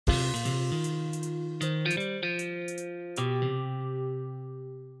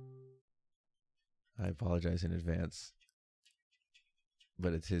apologize in advance.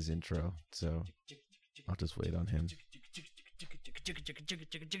 But it's his intro, so I'll just wait on him.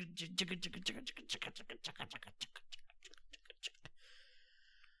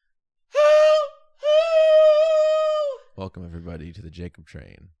 Welcome, everybody, to the Jacob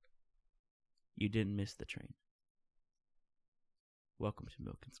Train. You didn't miss the train. Welcome to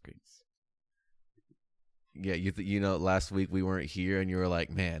Milk and Screams. Yeah, you know, last week we weren't here, and you were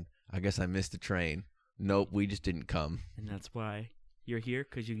like, man, I guess I missed the train. Nope, we just didn't come. And that's why you're here,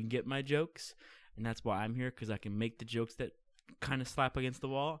 because you can get my jokes. And that's why I'm here, because I can make the jokes that kind of slap against the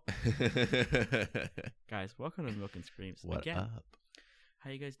wall. Guys, welcome to Milk and Screams. What Again, up? how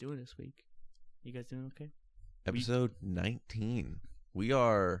you guys doing this week? You guys doing okay? Episode 19. We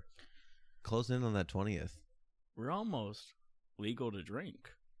are closing in on that 20th. We're almost legal to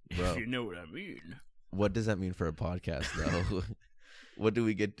drink, Bro. if you know what I mean. What does that mean for a podcast, though? What do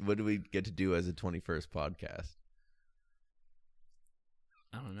we get to do as a 21st podcast?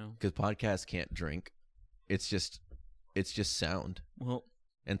 I don't know. Because podcasts can't drink. It's just sound Well,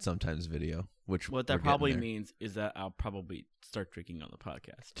 and sometimes video. Which what we're that probably getting means is that I'll probably start drinking on the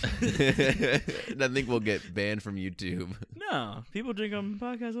podcast. there. I think we'll get banned from YouTube. No, people drink on the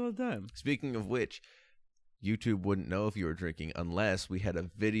podcast all the time. Speaking of which, YouTube wouldn't know if you were drinking unless we had a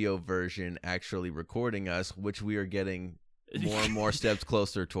video version actually recording us, which we are getting more and more steps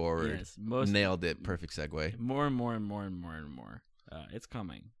closer toward. Yes, Nailed it. Perfect segue. More and more and more and more and more. It's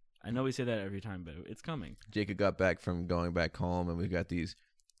coming. I know we say that every time, but it's coming. Jacob got back from going back home, and we've got these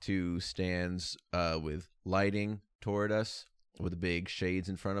two stands with lighting toward us with big shades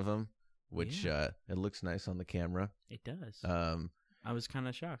in front of them, which it looks nice on the camera. It does. I was kind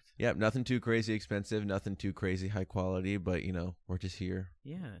of shocked. Yeah, nothing too crazy expensive, nothing too crazy high quality, but, you know, we're just here.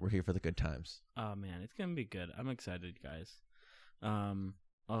 Yeah. We're here for the good times. Oh, man, it's going to be good. I'm excited, guys.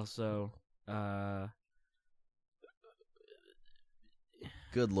 Also,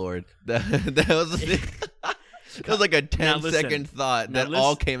 Good Lord. That was that was like a 10-second thought that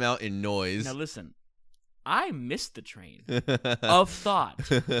all came out in noise. Now, listen. I missed the train of thought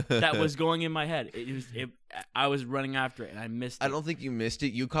that was going in my head. I was running after it, and I missed it. I don't think you missed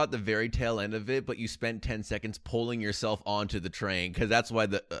it. You caught the very tail end of it, but you spent 10 seconds pulling yourself onto the train, because that's why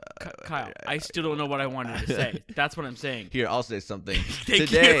the... Kyle, I still don't know what I wanted to say. That's what I'm saying. Here, I'll say something. Thank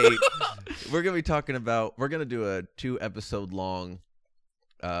Today, you. we're going to be talking about... We're going to do a 2-episode-long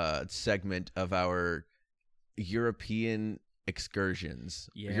segment of our European excursions,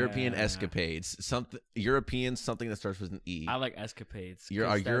 European escapades, something that starts with an E. I like escapades.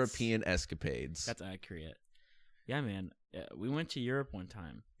 Our European escapades. That's accurate. Yeah, man. We went to Europe one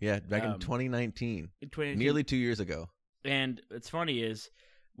time. Yeah, back in 2019. Nearly 2 years ago. And what's funny is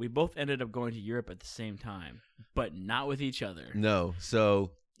we both ended up going to Europe at the same time, but not with each other. No.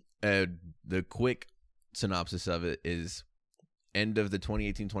 So the quick synopsis of it is end of the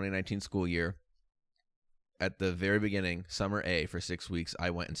 2018-2019 school year. At the very beginning, summer A, for 6 weeks, I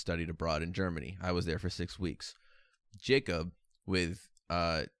went and studied abroad in Germany. I was there for 6 weeks. Jacob, with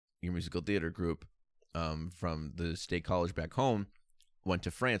your musical theater group from the state college back home, went to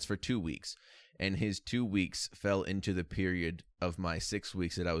France for 2 weeks. And his 2 weeks fell into the period of my 6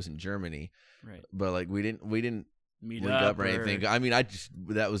 weeks that I was in Germany. Right. But like we didn't meet link up or anything. I mean,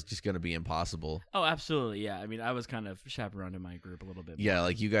 that was just going to be impossible. Oh, absolutely. Yeah. I mean, I was kind of chaperoned in my group a little bit. Yeah,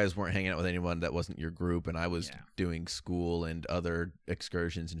 like you guys weren't hanging out with anyone that wasn't your group, and I was doing school and other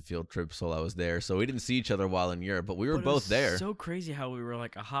excursions and field trips while I was there. So we didn't see each other while in Europe, but we were both there. So crazy how we were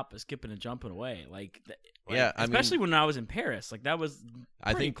like a hop, a skip, and a jumping away. Yeah, especially when I was in Paris. Like that was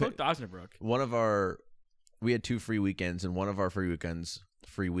pretty quick to Osnabrück. We had 2 free weekends, and one of our free weekends,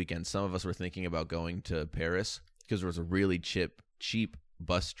 some of us were thinking about going to Paris, because there was a really cheap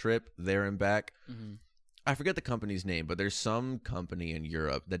bus trip there and back. Mm-hmm. I forget the company's name, but there's some company in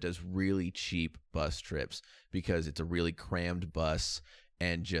Europe that does really cheap bus trips because it's a really crammed bus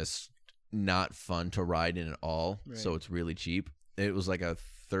and just not fun to ride in at all. Right. So it's really cheap. It was like a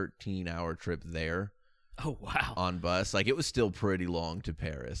 13-hour trip there. Oh, wow. On bus. Like, it was still pretty long to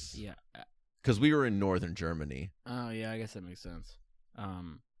Paris. Yeah. Because we were in northern Germany. Oh, yeah, I guess that makes sense.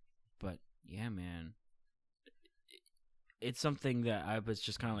 But, yeah, man. It's something that I was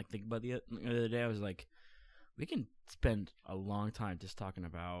just kind of like thinking about the other day. I was like, we can spend a long time just talking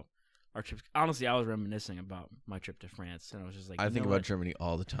about our trips. Honestly, I was reminiscing about my trip to France, and I was just like, I think about Germany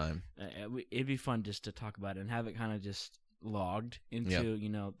all the time. It'd be fun just to talk about it and have it kind of just logged into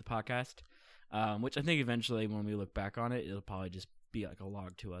the podcast. Which I think eventually, when we look back on it, it'll probably just be like a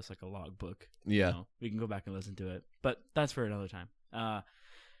log to us, like a log book. Yeah, we can go back and listen to it, but that's for another time.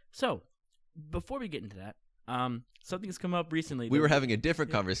 So before we get into that. Something's come up recently. We were having a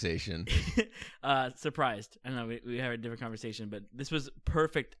different conversation. Surprised. I know we had a different conversation, but this was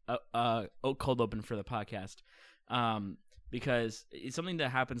perfect cold open for the podcast. Because it's something that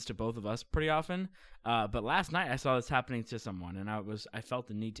happens to both of us pretty often. But last night I saw this happening to someone, and I felt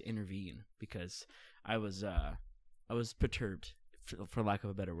the need to intervene because I was perturbed, for lack of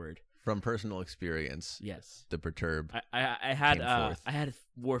a better word. From personal experience, yes, the perturb. I had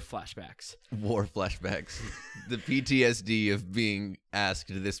war flashbacks. War flashbacks. The PTSD of being asked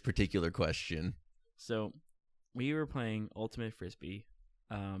this particular question. So, we were playing Ultimate Frisbee,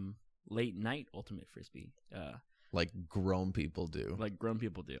 late night Ultimate Frisbee. Like grown people do.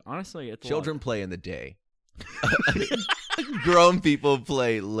 Honestly, it's children play in the day. Grown people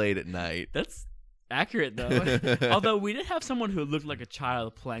play late at night. That's accurate, though. Although we did have someone who looked like a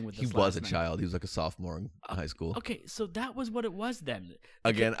child playing with us. He was a child. He was like a sophomore in high school. Okay, so that was what it was then.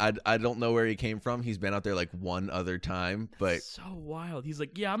 Again, I don't know where he came from. He's been out there like one other time, but so wild. He's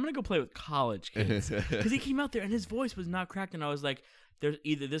like, yeah, I'm gonna go play with college kids because he came out there and his voice was not cracked, and I was like, there's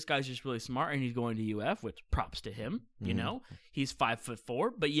either this guy's just really smart and he's going to UF, which props to him. You know, he's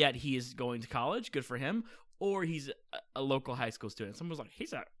 5'4", but yet he is going to college. Good for him. Or he's a local high school student. Someone was like,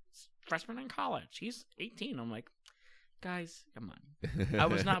 he's a freshman in college. He's 18. I'm like, guys, come on. I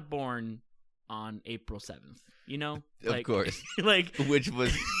was not born on April 7th. You know, of course, like which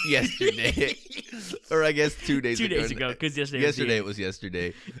was yesterday, or I guess 2 days. 2 days ago, because yesterday was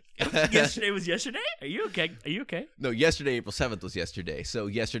yesterday. Yesterday was yesterday. Are you okay? No, yesterday, April 7th was yesterday. So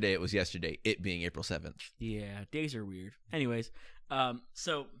yesterday it was yesterday. It being April 7th. Yeah, days are weird. Anyways,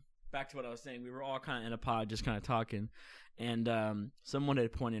 so back to what I was saying. We were all kind of in a pod, just kind of talking, and someone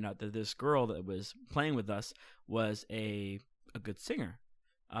had pointed out that this girl that was playing with us was a good singer.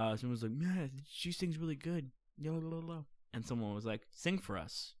 Someone was like, "Man, she sings really good." And someone was like, "Sing for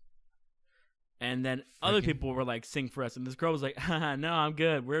us." And then other people were like, "Sing for us." And this girl was like, "No, I'm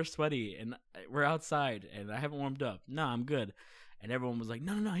good. We're sweaty and we're outside and I haven't warmed up. No, I'm good." And everyone was like,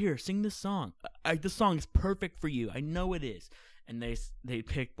 "No, here, sing this song. This song is perfect for you. I know it is." And they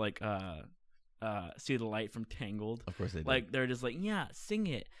picked like "See the Light" from Tangled. Of course they did. Like they're just like, "Yeah, sing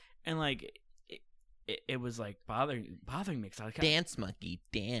it." And like it was like bothering me because I dance monkey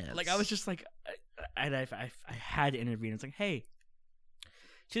dance. Like I was just like, I had to intervene. It's like, hey,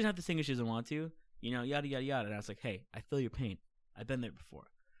 she doesn't have to sing if she doesn't want to, you know, yada yada yada. And I was like, hey, I feel your pain. I've been there before.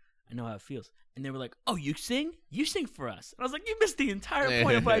 I know how it feels. And they were like, oh, you sing? You sing for us. And I was like, you missed the entire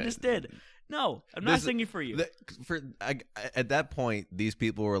point of what I just did. No, I'm not singing for you. At that point, these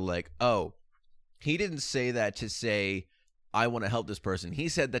people were like, oh, he didn't say that to say, I want to help this person. He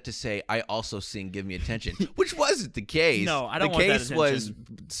said that to say, I also sing, give me attention, which wasn't the case. No, I don't want that attention. The case was,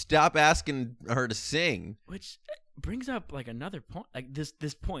 stop asking her to sing. Which brings up like another point, like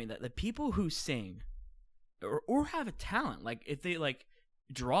this point that the people who sing or have a talent, like if they like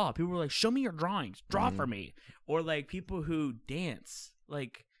draw, people were like, show me your drawings, draw for me. Or like people who dance,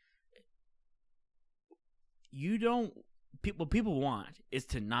 like what people want is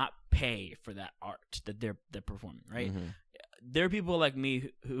to not pay for that art that they're performing, right? There are people like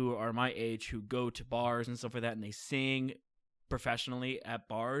me who are my age who go to bars and stuff like that, and they sing professionally at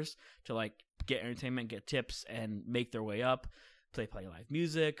bars to like get entertainment, get tips, and make their way up. Play live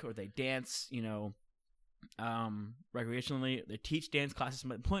music, or they dance, you know, recreationally. They teach dance classes.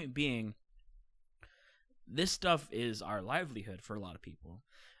 But the point being, this stuff is our livelihood for a lot of people,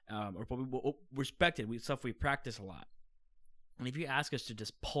 or we respect it. Stuff we practice a lot. And if you ask us to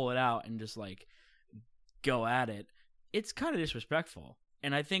just pull it out and just like go at it, it's kind of disrespectful.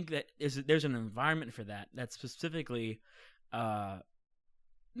 And I think that there's an environment for that that's specifically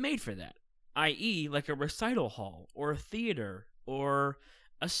made for that, i.e. like a recital hall or a theater or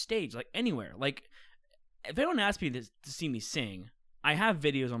a stage, like anywhere. Like if anyone asks me to see me sing, I have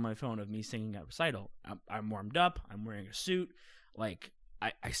videos on my phone of me singing at recital. I'm warmed up. I'm wearing a suit. Like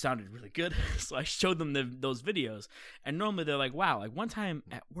I sounded really good, so I showed them those videos. And normally they're like, wow, like one time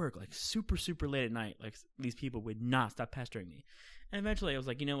at work, like super, super late at night, like these people would not stop pestering me. And eventually I was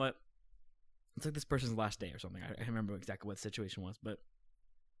like, you know what? It's like this person's last day or something. I remember exactly what the situation was, but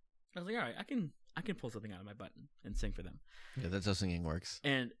I was like, all right, I can pull something out of my butt and sing for them. Yeah, that's how singing works.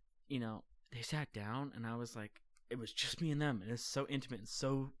 And, you know, they sat down and I was like, it was just me and them, and it's so intimate and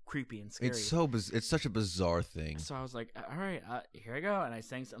so creepy and scary. It's such a bizarre thing. So I was like, all right, here I go, and I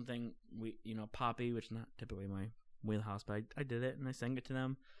sang something, poppy, which is not typically my wheelhouse, but I did it, and I sang it to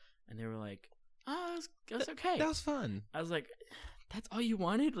them, and they were like, oh, it was okay. That was fun. I was like, that's all you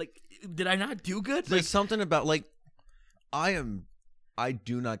wanted? Like, did I not do good? There's something about, like, I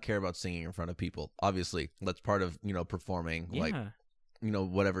do not care about singing in front of people. Obviously, that's part of, performing. Yeah. Like,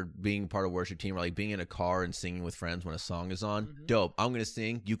 whatever, being part of worship team or like being in a car and singing with friends when a song is on, Mhm. dope. I'm going to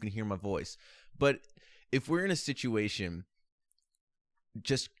sing. You can hear my voice. But if we're in a situation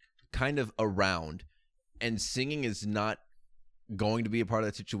just kind of around and singing is not going to be a part of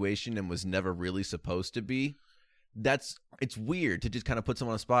that situation and was never really supposed to be, it's weird to just kind of put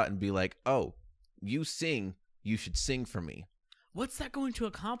someone on the spot and be like, oh, you sing, you should sing for me. What's that going to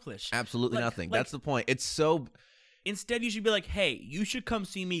accomplish? Absolutely Like- nothing. like- That's the point. It's so... Instead, you should be like, hey, you should come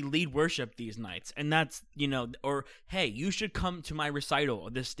see me lead worship these nights. And that's, or hey, you should come to my recital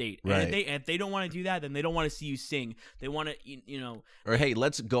of this date. And Right. if they don't want to do that, then they don't want to see you sing. They want to, Or, hey,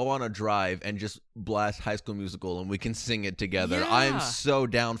 let's go on a drive and just blast High School Musical and we can sing it together. I am Yeah. so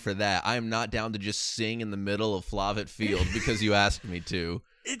down for that. I am not down to just sing in the middle of Flavet Field because you asked me to.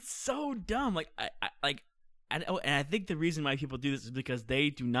 it's so dumb. Like, and I think the reason why people do this is because they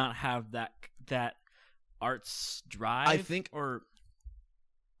do not have that arts drive. I think or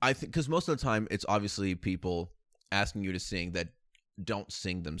because most of the time it's obviously people asking you to sing that don't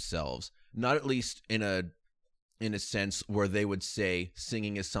sing themselves. Not at least in a sense where they would say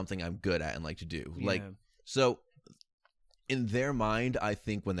singing is something I'm good at and like to do. Like, yeah. so in their mind, I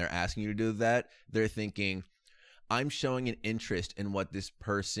think when they're asking you to do that, they're thinking, I'm showing an interest in what this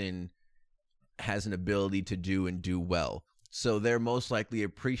person has an ability to do and do well. So they're most likely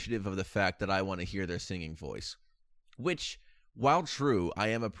appreciative of the fact that I want to hear their singing voice. Which, while true, I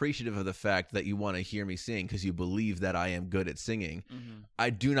am appreciative of the fact that you want to hear me sing because you believe that I am good at singing. Mhm. I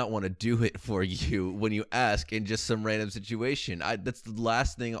do not want to do it for you when you ask in just some random situation. That's the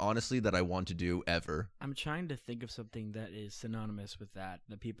last thing, honestly, that I want to do ever. I'm trying to think of something that is synonymous with that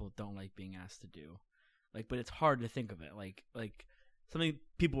people don't like being asked to do. Like, but it's hard to think of it. Like something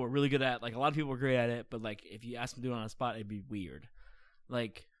people were really good at. Like, a lot of people were great at it, but like if you ask them to do it on a spot, it'd be weird.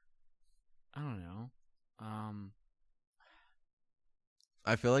 Like, I don't know.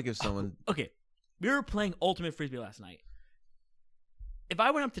 I feel like if someone... Okay, we were playing Ultimate Frisbee last night. If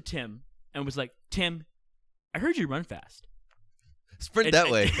I went up to Tim and was like, Tim, I heard you run fast. Sprint And- that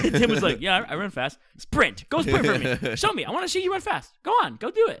way. and Tim was like, yeah, I run fast. Sprint. Go sprint for me. Show me. I want to see you run fast. Go on.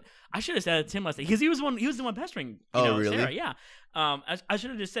 Go do it. I should have said it to Tim last night because he was the one pestering. Oh, really? Sarah. Yeah. I should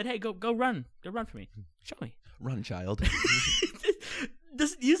have just said, hey, go run. Go run for me. Show me. Run, child.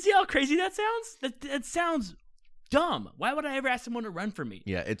 You see how crazy that sounds? That sounds dumb. Why would I ever ask someone to run for me?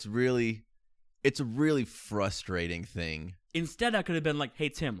 Yeah, it's a really frustrating thing. Instead, I could have been like, hey,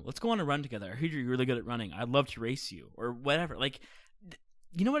 Tim, let's go on a run together. I heard you're really good at running. I'd love to race you or whatever. Like,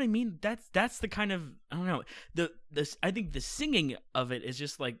 you know what I mean? That's the kind of, I don't know. I think the singing of it is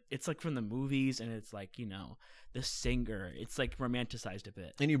just like, it's like from the movies and it's like, the singer. It's like romanticized a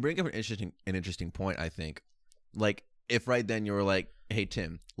bit. And you bring up an interesting point, I think. Like, if right then you were like, hey,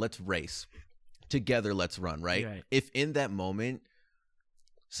 Tim, let's race. Together, let's run, right? Right. If in that moment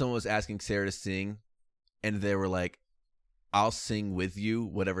someone was asking Sarah to sing and they were like, I'll sing with you,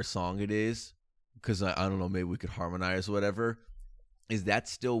 whatever song it is, because I don't know, maybe we could harmonize or whatever. Is that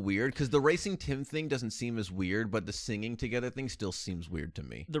still weird? Because the racing Tim thing doesn't seem as weird, but the singing together thing still seems weird to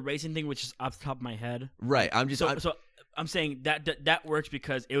me. The racing thing, which is off the top of my head. Right. So I'm saying that works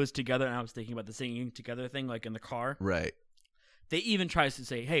because it was together, and I was thinking about the singing together thing, like in the car. Right. They even tries to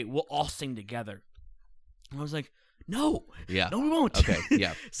say, "Hey, we'll all sing together," and I was like, "No, Yeah. no, we won't." Okay.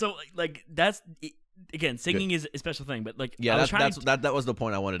 Yeah. So like that's again, singing is a special thing, but like Yeah, I was that was the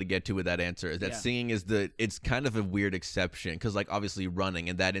point I wanted to get to with that answer. Is that Yeah. singing is it's kind of a weird exception because like obviously running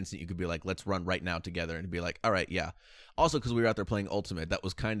in that instant you could be like, let's run right now together and be like, all right, yeah. Also because we were out there playing Ultimate, that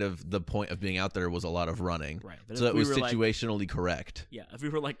was kind of the point of being out there was a lot of running. right. But So if it we was were, like, situationally correct. yeah, if we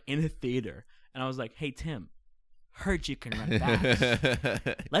were like in a theater and I was like, "Hey Tim, heard you can run fast.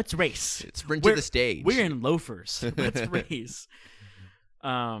 Let's race. Sprint We're- to the stage. We're in loafers. Let's race."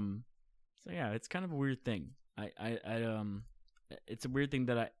 So yeah, it's kind of a weird thing. It's a weird thing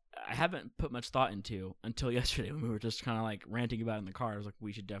that I haven't put much thought into until yesterday when we were just kind of like ranting about it in the car. I was like,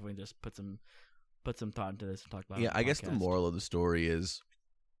 we should definitely just put some thought into this and talk about it. Yeah, on the I guess the podcast. moral of the story is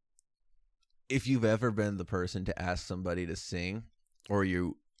if you've ever been the person to ask somebody to sing or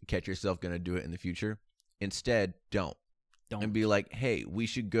you catch yourself going to do it in the future, instead, don't. Don't. And be like, hey, we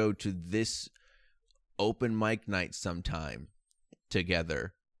should go to this open mic night sometime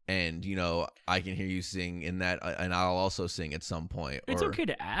together. And, I can hear you sing in that, and I'll also sing at some point. It's okay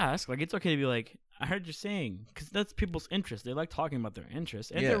to ask. Like, it's okay to be like, I heard you sing, because that's people's interest. They like talking about their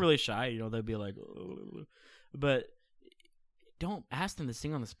interests. And if Yeah. they're really shy, they'll be like, "Oh," but don't ask them to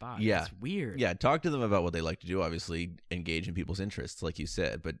sing on the spot. Yeah. It's weird. Yeah, talk to them about what they like to do. Obviously, engage in people's interests, like you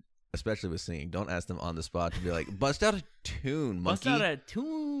said. But especially with singing, don't ask them on the spot to be like, bust out a tune, monkey. Bust out a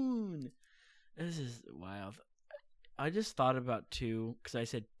tune. This is wild. I just thought about two because I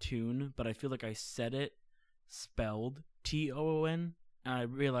said tune, but I feel like I said it spelled TOON. And I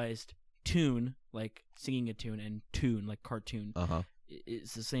realized tune, like singing a tune, and tune, like cartoon.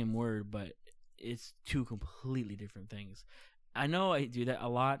 It's the same word, but it's two completely different things. I know I do that a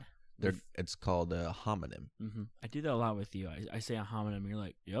lot. It's called a homonym. I do that a lot with you. I say a homonym, and you're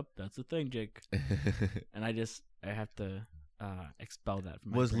like, "Yep, that's the thing, Jake." And I have to expel that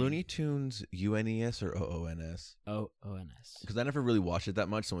from my Was brain. Looney Tunes UNES or OONS? OONS. Because I never really watched it that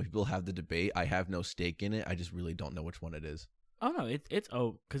much, so when people have the debate, I have no stake in it. I just really don't know which one it is. Oh no, it's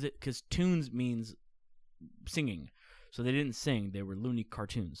because tunes means singing, so they didn't sing; they were Looney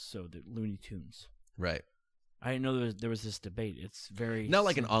cartoons, so they're Looney Tunes. Right. I didn't know there was this debate. It's very Not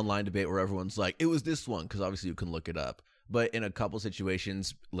like an online debate where everyone's like, it was this one, because obviously you can look it up. But in a couple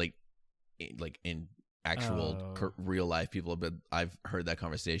situations, like in actual real life, I've heard that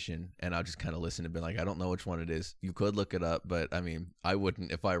conversation, and I'll just kind of listen and be like, I don't know which one it is. You could look it up, but I mean, I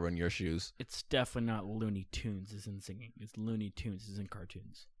wouldn't if I were in your shoes. It's definitely not Looney Tunes is in singing. It's Looney Tunes is in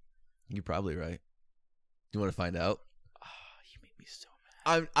cartoons. You're probably right. Do you want to find out? You made me so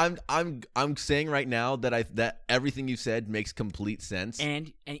mad. I'm saying right now that everything you said makes complete sense.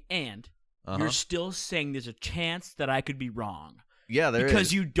 And you're still saying there's a chance that I could be wrong. Yeah, there is.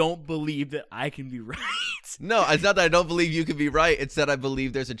 Because you don't believe that I can be right. No, it's not that I don't believe you could be right. It's that I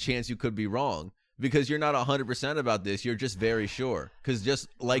believe there's a chance you could be wrong. Because you're not 100% about this. You're just very sure. Because just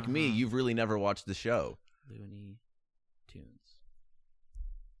like me, you've really never watched the show. Looney Tunes.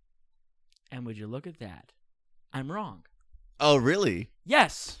 And would you look at that? I'm wrong. Oh, really?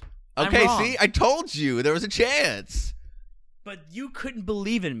 Yes. Okay, see? I told you there was a chance. But you couldn't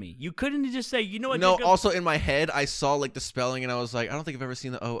believe in me. You couldn't just say, you know what? No, also in my head, I saw like the spelling and I was like, I don't think I've ever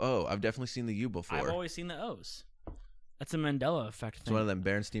seen the OO. I've definitely seen the U before. I've always seen the O's. That's a Mandela effect thing. It's one of them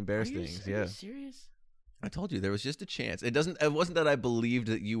Berenstein Bears things. Are you serious? I told you there was just a chance. It wasn't that I believed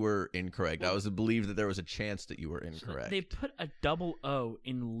that you were incorrect. I believed that there was a chance that you were incorrect. So they put a double O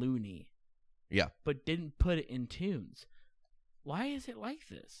in Looney. Yeah. But didn't put it in Tunes. Why is it like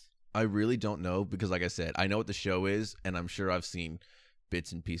this? I really don't know because, like I said, I know what the show is, and I'm sure I've seen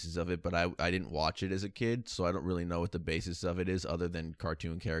bits and pieces of it, but I didn't watch it as a kid, so I don't really know what the basis of it is other than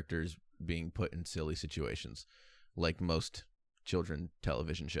cartoon characters being put in silly situations, like most children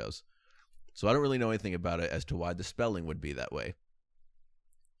television shows. So I don't really know anything about it as to why the spelling would be that way.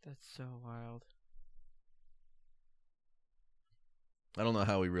 That's so wild. I don't know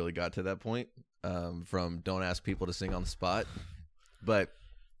how we really got to that point from don't ask people to sing on the spot, but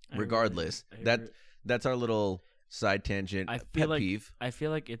regardless, that's our little side tangent. I feel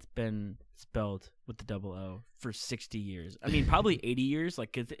like it's been spelled with the double O for 60 years. I mean, probably 80 years.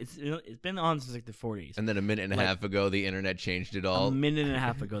 Like it's been on since like the 40s. And then a minute and a half ago, the internet changed it all. A minute and a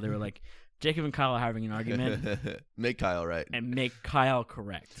half ago, they were like, Jacob and Kyle are having an argument. Make Kyle right. And make Kyle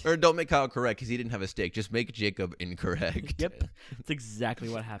correct. Or don't make Kyle correct because he didn't have a stake. Just make Jacob incorrect. Yep. That's exactly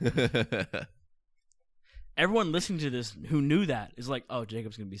what happened. Everyone listening to this who knew that is like, oh,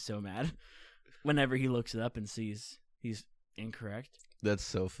 Jacob's going to be so mad whenever he looks it up and sees he's incorrect. That's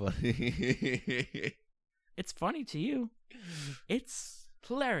so funny. It's funny to you. It's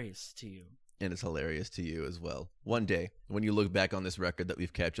hilarious to you. And it's hilarious to you as well. One day, when you look back on this record that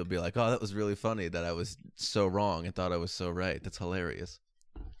we've kept, you'll be like, oh, that was really funny that I was so wrong and thought I was so right. That's hilarious.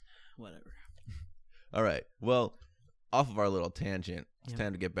 Whatever. All right. Well, off of our little tangent, it's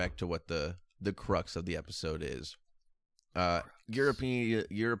time to get back to what the crux of the episode is.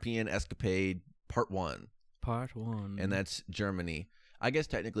 European Escapade Part 1. Part 1. And that's Germany. I guess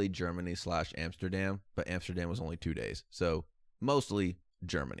technically Germany/Amsterdam, but Amsterdam was only 2 days. So mostly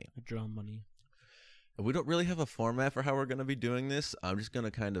Germany. Germany. We don't really have a format for how we're going to be doing this. I'm just going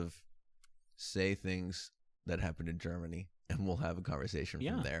to kind of say things that happened in Germany, and we'll have a conversation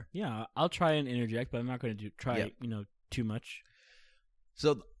from there. Yeah, I'll try and interject, but I'm not going to try too much.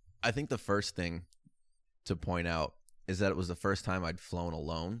 So I think the first thing to point out is that it was the first time I'd flown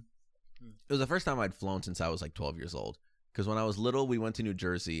alone. It was the first time I'd flown since I was like 12 years old. Because when I was little, we went to New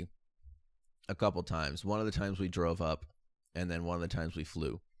Jersey a couple times. One of the times we drove up, and then one of the times we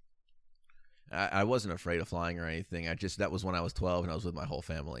flew. I wasn't afraid of flying or anything. That was when I was 12 and I was with my whole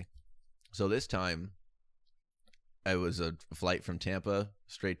family. So this time, it was a flight from Tampa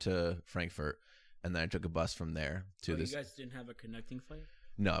straight to Frankfurt, and then I took a bus from there to this. You guys didn't have a connecting flight?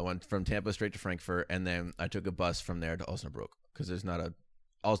 No, I went from Tampa straight to Frankfurt, and then I took a bus from there to Osnabrück because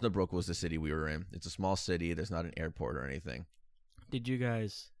Osnabrück was the city we were in. It's a small city. There's not an airport or anything. Did you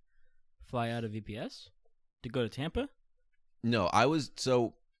guys fly out of VPS to go to Tampa? No,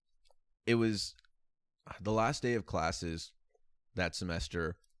 it was the last day of classes that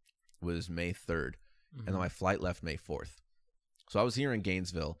semester was May 3rd, and then my flight left May 4th. So I was here in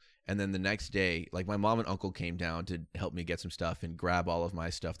Gainesville, and then the next day, like, my mom and uncle came down to help me get some stuff and grab all of my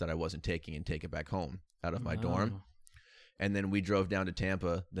stuff that I wasn't taking and take it back home out of my dorm. And then we drove down to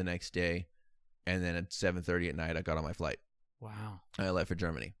Tampa the next day, and then at 7:30 at night, I got on my flight. Wow. And I left for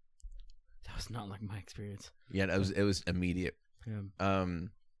Germany. That was not like my experience. Yeah, it was immediate. Yeah.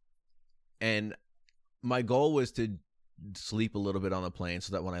 And my goal was to sleep a little bit on the plane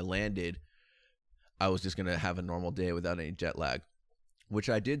so that when I landed, I was just going to have a normal day without any jet lag, which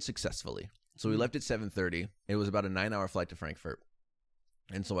I did successfully. So we left at 7:30. It was about a 9-hour flight to Frankfurt.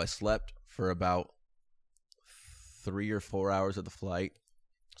 And so I slept for about 3 or 4 hours of the flight.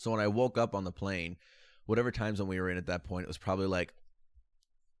 So when I woke up on the plane, whatever time zone we were in at that point, it was probably like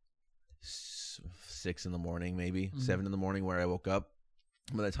 6 in the morning, maybe 7 in the morning where I woke up.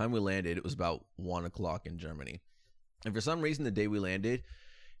 By the time we landed, it was about 1 o'clock in Germany. And for some reason, the day we landed,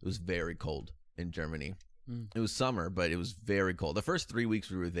 it was very cold in Germany. It was summer, but it was very cold. The first 3 weeks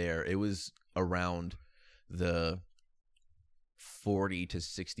we were there, it was around the 40 to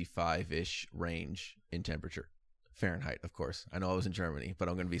 65-ish range in temperature. Fahrenheit, of course. I know I was in Germany, but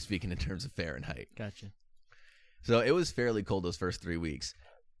I'm going to be speaking in terms of Fahrenheit. Gotcha. So it was fairly cold those first 3 weeks.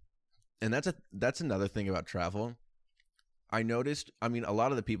 And that's another thing about travel. I noticed, I mean, a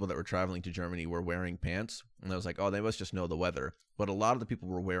lot of the people that were traveling to Germany were wearing pants. And I was like, oh, they must just know the weather. But a lot of the people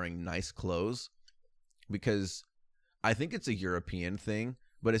were wearing nice clothes because I think it's a European thing,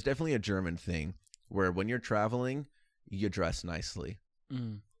 but it's definitely a German thing where when you're traveling, you dress nicely.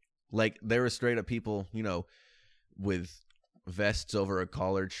 Like, there were straight up people, you know, with vests over a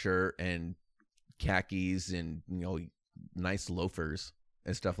collared shirt and khakis and, you know, nice loafers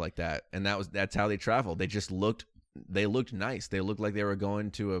and stuff like that. And that's how they traveled. They just looked nice. They looked like they were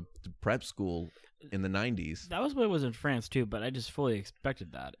going to a prep school in the 90s. That was what it was in France too, but I just fully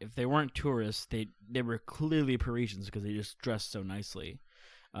expected that. If they weren't tourists, they were clearly Parisians because they just dressed so nicely.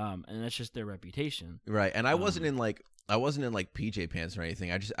 And that's just their reputation. Right. And I wasn't in like PJ pants or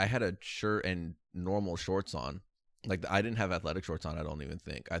anything. I had a shirt and normal shorts on. Like, I didn't have athletic shorts on, I don't even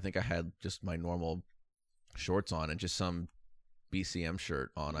think. I think I had just my normal shorts on and just some BCM shirt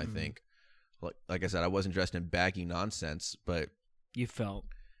on, I think. Like I said, I wasn't dressed in baggy nonsense, but you felt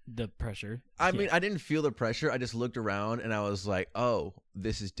the pressure. I mean, I didn't feel the pressure. I just looked around and I was like, oh,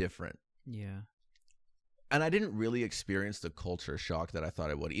 this is different. Yeah. And I didn't really experience the culture shock that I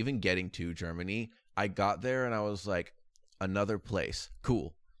thought I would. Even getting to Germany, I got there and I was like, another place.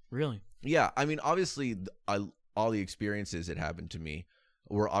 Cool. Really? Yeah. I mean, obviously, all the experiences that happened to me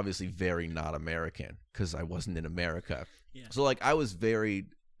were obviously very not American because I wasn't in America. Yeah. So, like, I was very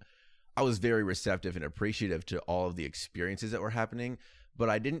receptive and appreciative to all of the experiences that were happening, but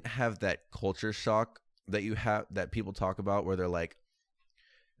I didn't have that culture shock that people talk about where they're like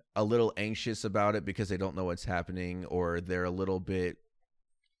a little anxious about it because they don't know what's happening, or they're a little bit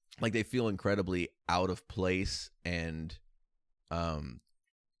like they feel incredibly out of place and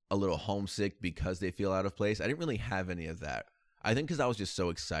a little homesick because they feel out of place. I didn't really have any of that. I think because I was just so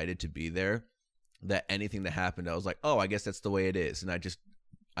excited to be there that anything that happened, I was like, oh, I guess that's the way it is. And I just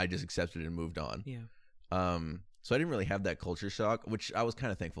accepted it and moved on. Yeah. So I didn't really have that culture shock, which I was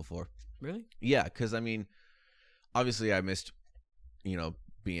kind of thankful for. Really? Yeah, because I mean, obviously I missed, you know,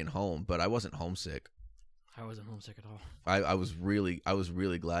 being home, but I wasn't homesick. I wasn't homesick at all. I was really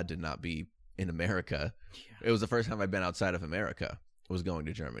glad to not be in America. Yeah. It was the first time I'd been outside of America. Was going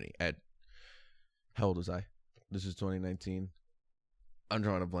to Germany at, how old was I? This is 2019. I'm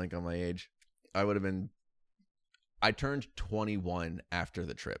drawing a blank on my age. I turned 21 after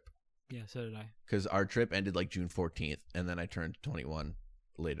the trip. Yeah, so did I. Because our trip ended like June 14th, and then I turned 21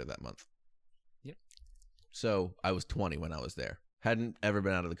 later that month. Yep. So I was 20 when I was there. Hadn't ever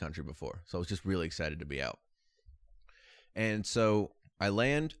been out of the country before, so I was just really excited to be out. And so I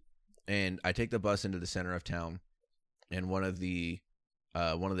land, and I take the bus into the center of town, and one of the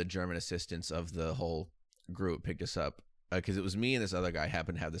German assistants of the whole group picked us up because it was me and this other guy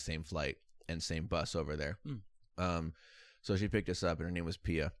happened to have the same flight and same bus over there. So she picked us up, and her name was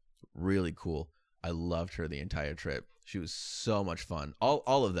Pia. Really cool. I loved her the entire trip. She was so much fun.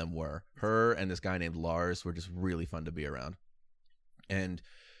 All of them were. Her and this guy named Lars were just really fun to be around. And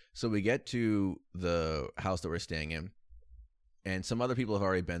so we get to the house that we're staying in, and some other people have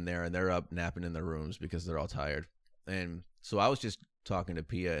already been there, and they're up napping in their rooms because they're all tired. And so I was just talking to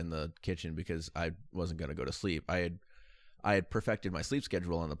Pia in the kitchen because I wasn't going to go to sleep. I had perfected my sleep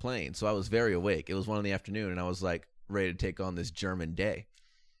schedule on the plane, so I was very awake. It was 1 PM, and I was like ready to take on this German day.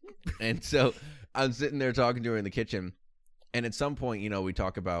 And so I'm sitting there talking to her in the kitchen, and at some point, you know, we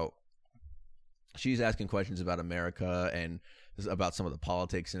talk about, she's asking questions about America and about some of the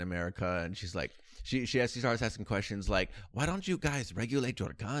politics in America, and she's like, she starts asking questions like, why don't you guys regulate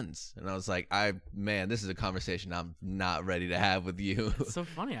your guns? And I was like, man, this is a conversation I'm not ready to have with you. It's so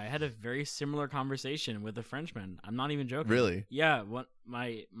funny. I had a very similar conversation with a Frenchman. I'm not even joking. Really? Yeah. What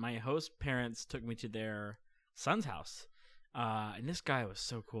my host parents took me to their son's house, and this guy was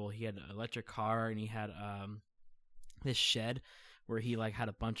so cool. He had an electric car, and he had this shed where he like had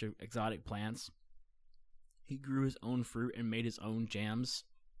a bunch of exotic plants. He grew his own fruit and made his own jams,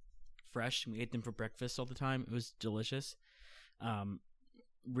 fresh. We ate them for breakfast all the time. It was delicious.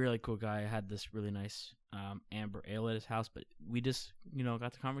 Really cool guy. I had this really nice amber ale at his house, but we just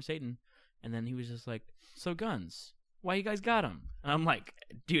got to conversating, and then he was just like, "So guns, why you guys got them?" And I'm like,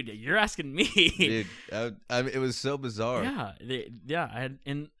 "Dude, you're asking me." Dude, I mean, it was so bizarre. Yeah, I had,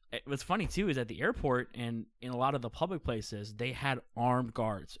 and what's funny too is at the airport and in a lot of the public places they had armed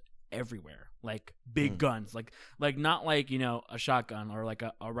guards everywhere, like big guns, like not like a shotgun or like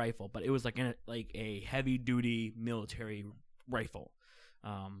a rifle, but it was like a heavy duty military rifle.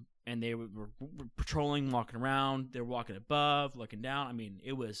 And they were patrolling, walking around. They're walking above, looking down. I mean,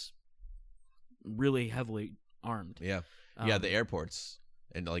 it was really heavily armed. Yeah, the airports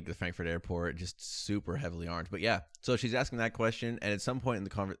and like the Frankfurt airport, just super heavily armed. But yeah, so she's asking that question, and at some point in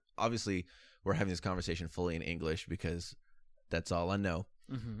the obviously we're having this conversation fully in English because that's all I know.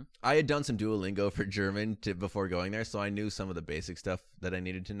 Mm-hmm. I had done some Duolingo for German before going there, so I knew some of the basic stuff that I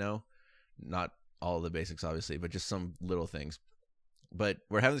needed to know. Not all of the basics, obviously, but just some little things. But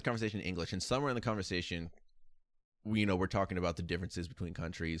we're having this conversation in English, and somewhere in the conversation, we're talking about the differences between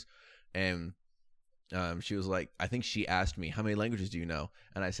countries, and she was like, I think she asked me, how many languages do you know?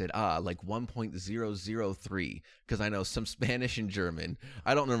 And I said, like 1.003, because I know some Spanish and German.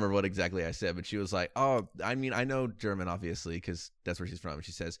 I don't remember what exactly I said, but she was like, oh, I mean, I know German, obviously, because that's where she's from. And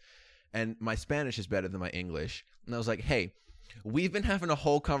she says, and my Spanish is better than my English. And I was like, hey, we've been having a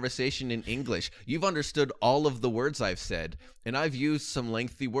whole conversation in English. You've understood all of the words I've said, and I've used some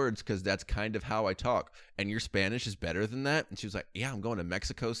lengthy words because that's kind of how I talk. And your Spanish is better than that? And she was like, yeah, I'm going to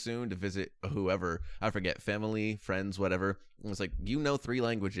Mexico soon to visit whoever. I forget, family, friends, whatever. And I was like, 3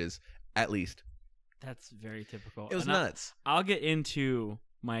 languages, at least. That's very typical. It was nuts. I'll get into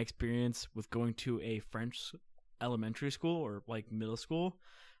my experience with going to a French elementary school or like middle school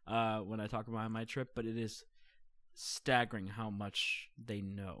when I talk about my trip, but it is staggering how much they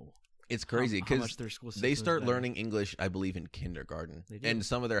know. It's crazy because they start better. learning English, I believe, in kindergarten. They do. And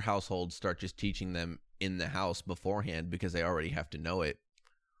some of their households start just teaching them in the house beforehand because they already have to know it.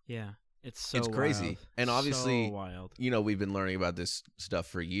 Yeah, it's crazy. Wild. And obviously, so wild. We've been learning about this stuff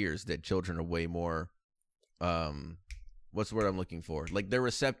for years, that children are way more, what's the word I'm looking for? Like, they're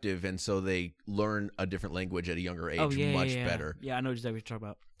receptive, and so they learn a different language at a younger age much better. Yeah, I know exactly what you're talking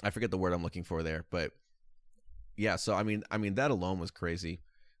about. I forget the word I'm looking for there, but yeah, so I mean that alone was crazy.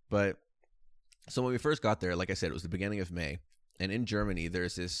 But so when we first got there, like I said, it was the beginning of May, and in Germany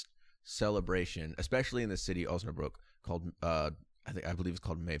there's this celebration, especially in the city Osnabrück, called I believe it's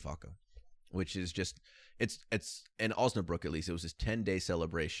called Maiwoche, which is just it's in Osnabrück, at least it was this 10-day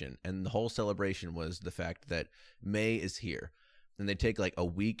celebration, and the whole celebration was the fact that May is here, and they take like a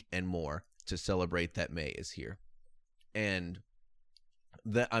week and more to celebrate that May is here. And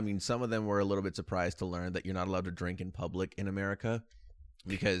some of them were a little bit surprised to learn that you're not allowed to drink in public in America,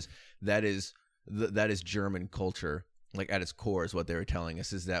 because that is German culture. Like, at its core is what they were telling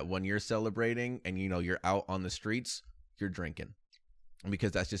us, is that when you're celebrating and you're out on the streets, you're drinking,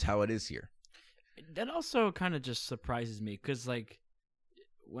 because that's just how it is here. That also kind of just surprises me, because like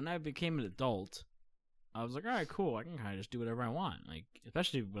when I became an adult, I was like, all right, cool, I can kind of just do whatever I want. Like,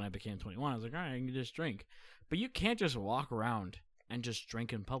 especially when I became 21, I was like, all right, I can just drink. But you can't just walk around and just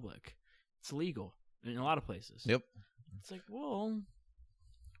drink in public. It's illegal in a lot of places. Yep. It's like, well,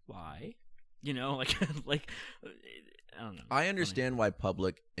 why? Like I don't know. I understand why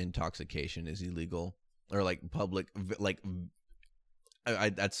public intoxication is illegal, or like public, like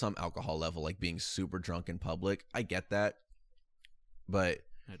at some alcohol level, like being super drunk in public. I get that, but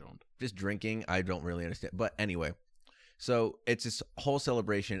I don't. Just drinking, I don't really understand. But anyway, so it's this whole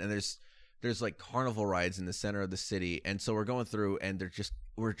celebration, and there's like carnival rides in the center of the city, and so we're going through, and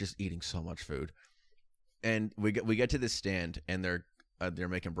we're just eating so much food, and we get to this stand, and they're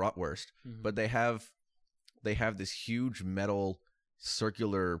making bratwurst, mm-hmm. but they have this huge metal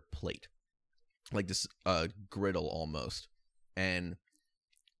circular plate, like this griddle almost, and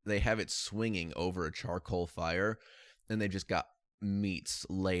they have it swinging over a charcoal fire, and they just got meats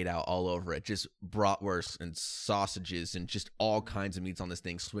laid out all over it, just bratwurst and sausages and just all kinds of meats on this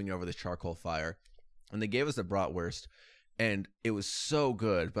thing swinging over this charcoal fire. And they gave us the bratwurst, and it was so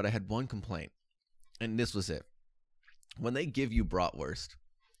good, but I had one complaint, and this was it. When they give you bratwurst,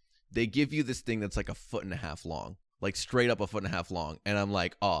 they give you this thing that's like a foot and a half long, like straight up a foot and a half long. And I'm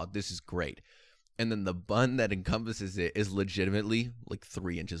like, oh, this is great. And then the bun that encompasses it is legitimately like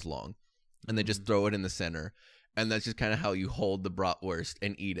 3 inches long. And they just throw it in the center. And that's just kind of how you hold the bratwurst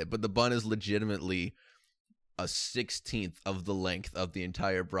and eat it. But the bun is legitimately a 16th of the length of the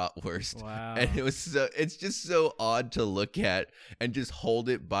entire bratwurst. Wow. And it's just so odd to look at and just hold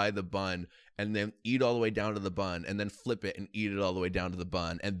it by the bun and then eat all the way down to the bun and then flip it and eat it all the way down to the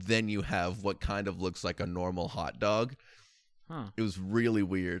bun. And then you have what kind of looks like a normal hot dog. Huh. It was really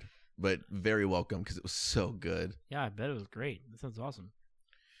weird, but very welcome because it was so good. Yeah, I bet it was great. That sounds awesome.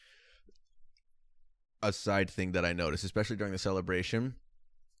 A side thing that I noticed, especially during the celebration,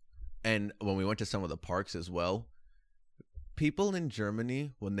 and when we went to some of the parks as well, people in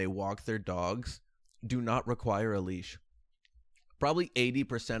Germany, when they walk their dogs, do not require a leash. Probably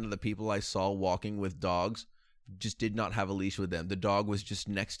 80% of the people I saw walking with dogs just did not have a leash with them. The dog was just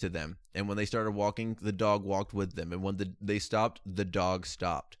next to them. And when they started walking, the dog walked with them. And when they stopped, the dog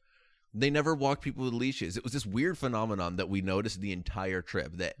stopped. They never walked people with leashes. It was this weird phenomenon that we noticed the entire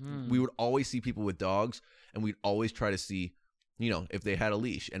trip, that we would always see people with dogs, and we'd always try to see, if they had a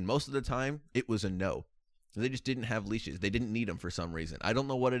leash. And most of the time, it was a no. They just didn't have leashes. They didn't need them for some reason. I don't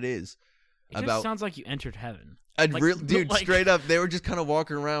know what it is. It just sounds like you entered heaven. Dude, straight up, they were just kind of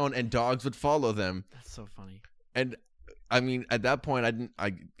walking around, and dogs would follow them. That's so funny. And I mean, at that point,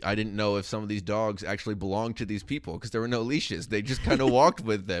 I didn't know if some of these dogs actually belonged to these people because there were no leashes. They just kind of walked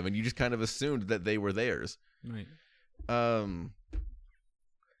with them, and you just kind of assumed that they were theirs. Right.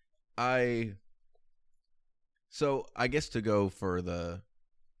 So I guess to go for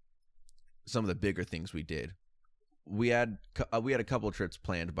some of the bigger things we did, we had a couple of trips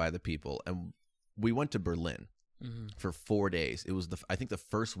planned by the people, and we went to Berlin for 4 days. It was I think the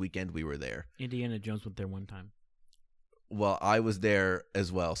first weekend we were there. Indiana Jones went there one time. Well, I was there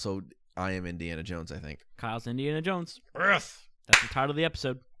as well, so I am Indiana Jones, I think. Kyle's Indiana Jones. That's the title of the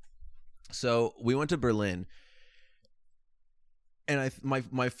episode. So we went to Berlin, and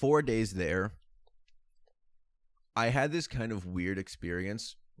my 4 days there, I had this kind of weird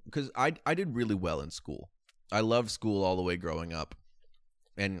experience because I did really well in school. I loved school all the way growing up,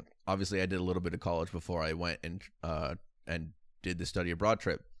 and obviously I did a little bit of college before I went and did the study abroad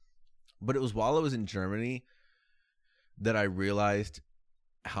trip. But it was while I was in Germany that I realized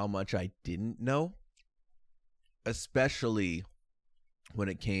how much I didn't know, especially when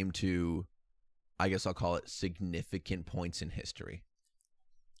it came to, I guess I'll call it, significant points in history.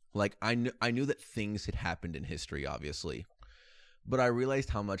 Like, I knew that things had happened in history, obviously, but I realized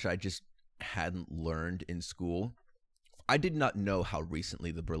how much I just hadn't learned in school. I did not know how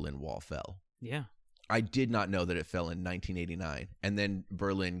recently the Berlin Wall fell. Yeah. I did not know that it fell in 1989, and then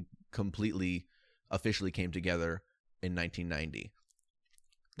Berlin officially came together in 1990.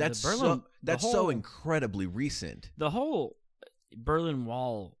 That's so incredibly recent. The whole Berlin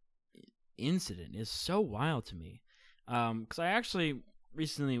Wall incident is so wild to me, because I actually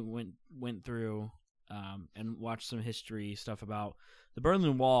recently went through and watched some history stuff about the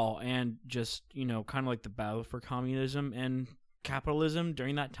Berlin Wall and just kind of like the battle for communism and capitalism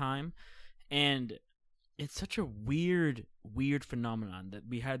during that time, and it's such a weird phenomenon that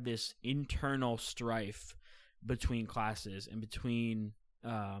we had this internal strife between classes and between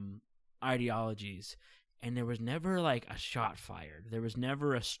ideologies, and there was never like a shot fired. There was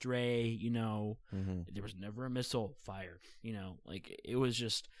never a stray, there was never a missile fired, like it was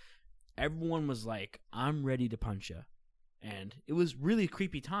just everyone was like, I'm ready to punch you. And it was really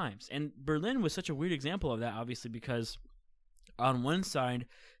creepy times. And Berlin was such a weird example of that, obviously, because on one side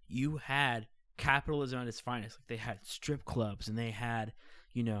you had capitalism at its finest. Like they had strip clubs and they had,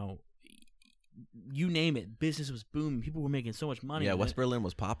 you name it, business was booming. People were making so much money. Yeah, West Berlin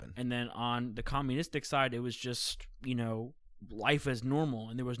was popping. And then on the communistic side, it was just, life as normal.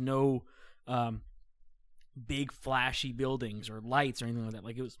 And there was no big flashy buildings or lights or anything like that.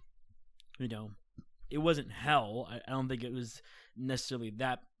 Like it was, it wasn't hell. I don't think it was necessarily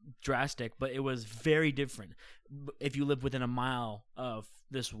that drastic, but it was very different if you lived within a mile of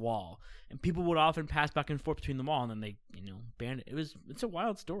this wall. And people would often pass back and forth between the wall, and then they, banned it. It's a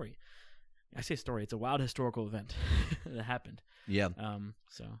wild story. I say story. It's a wild historical event that happened. Yeah.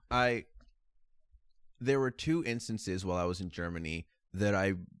 So there were 2 instances while I was in Germany that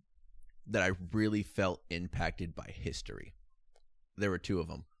I really felt impacted by history. There were 2 of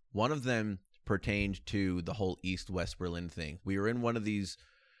them. One of them pertained to the whole East-West Berlin thing. We were in one of these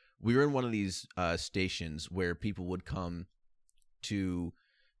stations where people would come to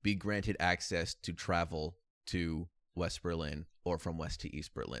be granted access to travel to West Berlin or from West to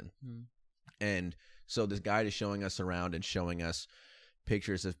East Berlin. And so this guide is showing us around and showing us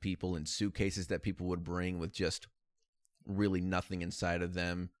pictures of people in suitcases that people would bring with just really nothing inside of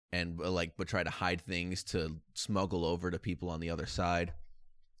them, and but try to hide things to smuggle over to people on the other side.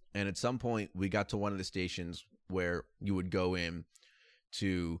 And at some point we got to one of the stations where you would go in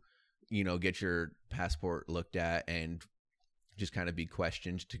to, get your passport looked at and just kind of be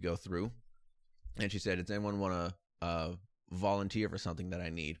questioned to go through. And she said, does anyone want to volunteer for something that I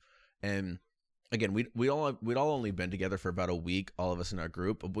need? And again, we'd all only been together for about a week, all of us in our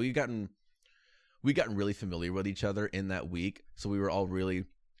group, but we'd gotten really familiar with each other in that week. So we were all really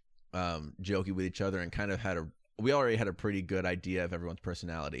jokey with each other, and kind of we already had a pretty good idea of everyone's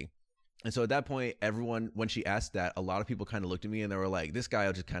personality. And so at that point, everyone, when she asked that, a lot of people kind of looked at me and they were like, this guy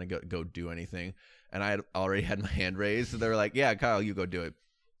will just kind of go do anything. And I had already had my hand raised. So they were like, yeah, Kyle, you go do it.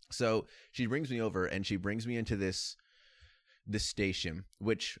 So she brings me over and she brings me into this station,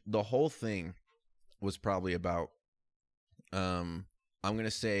 which the whole thing was probably about, I'm going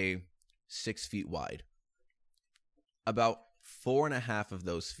to say 6 feet wide. About 4.5 of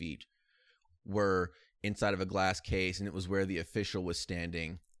those feet were inside of a glass case, and it was where the official was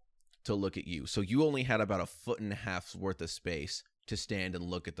standing to look at you. So you only had about 1.5 feet worth of space to stand and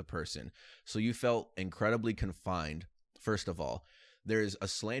look at the person. So you felt incredibly confined. First of all, there's a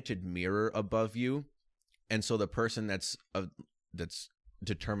slanted mirror above you, and so the person that's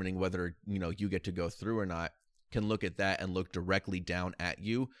determining whether you get to go through or not can look at that and look directly down at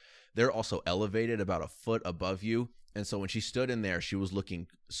you. They're also elevated about 1 foot above you, and so when she stood in there, she was looking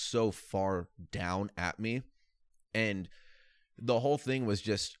so far down at me, and the whole thing was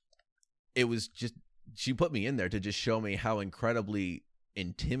just, she put me in there to just show me how incredibly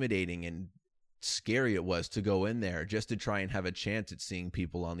intimidating and scary it was to go in there just to try and have a chance at seeing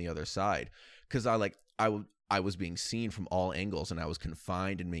people on the other side. Because I was being seen from all angles, and I was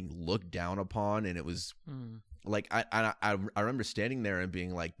confined and being looked down upon, and it was like I remember standing there and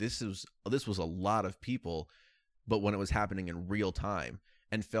being like, this was a lot of people, but when it was happening in real time,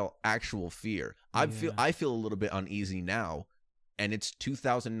 and felt actual fear. I feel a little bit uneasy now. And it's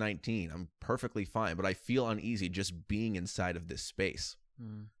 2019. I'm perfectly fine, but I feel uneasy just being inside of this space.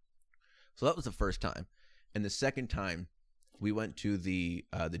 So that was the first time. And the second time, we went to the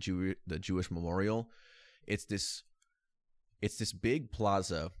Jewish Memorial. It's this big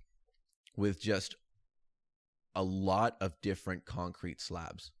plaza with just a lot of different concrete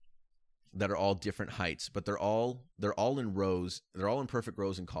slabs that are all different heights, but they're all in rows. They're all in perfect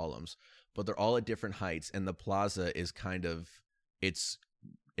rows and columns, but they're all at different heights. And the plaza is kind of, it's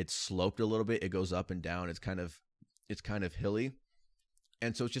sloped a little bit. It goes up and down. It's kind of hilly.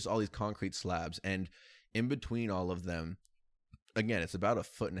 And so it's just all these concrete slabs. And in between all of them, again, it's about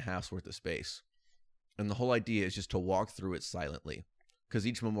 1.5 feet worth of space. And the whole idea is just to walk through it silently. Because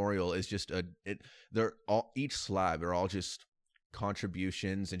each memorial is just each slab are all just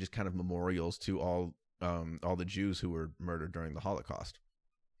contributions and just kind of memorials to all the Jews who were murdered during the Holocaust.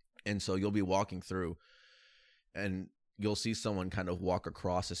 And so you'll be walking through, and you'll see someone kind of walk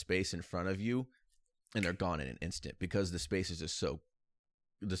across a space in front of you, and they're gone in an instant because the spaces are so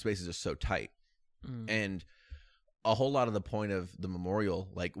tight. And a whole lot of the point of the memorial,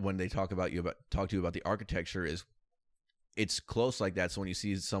 like when they talk to you about the architecture, is it's close like that. So when you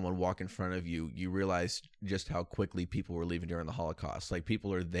see someone walk in front of you, you realize just how quickly people were leaving during the Holocaust. Like,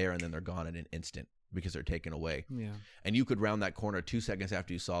 people are there and then they're gone in an instant because they're taken away. Yeah. And you could round that corner 2 seconds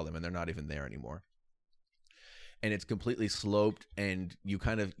after you saw them and they're not even there anymore. And it's completely sloped, and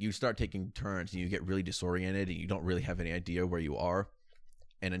you start taking turns and you get really disoriented and you don't really have any idea where you are.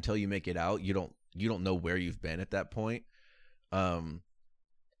 And until you make it out, you don't know where you've been at that point. And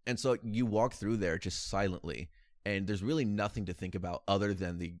so you walk through there just silently, and there's really nothing to think about other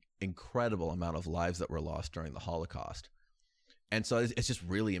than the incredible amount of lives that were lost during the Holocaust. And so it's just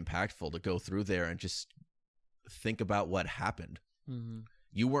really impactful to go through there and just think about what happened. Mm-hmm.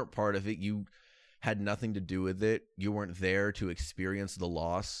 You weren't part of it. You had nothing to do with it. You weren't there to experience the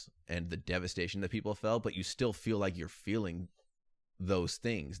loss and the devastation that people felt, but you still feel like you're feeling those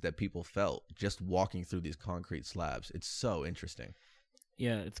things that people felt just walking through these concrete slabs. It's so interesting.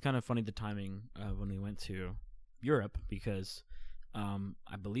 Yeah, it's kind of funny the timing when we went to Europe, because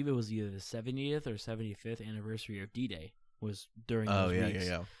I believe it was either the 70th or 75th anniversary of D-Day was during those weeks.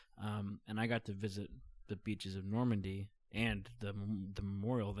 And I got to visit the beaches of Normandy and the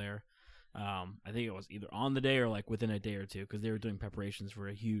memorial there. I think it was either on the day or like within a day or two, because they were doing preparations for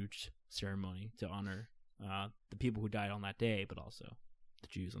a huge ceremony to honor the people who died on that day, but also the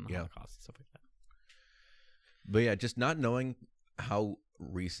Jews on the Holocaust and stuff like that. But yeah, just not knowing how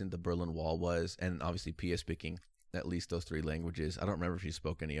recent the Berlin Wall was, and obviously Pia speaking at least those 3 languages. I don't remember if she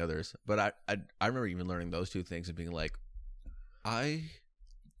spoke any others, but I remember even learning those 2 things and being like, I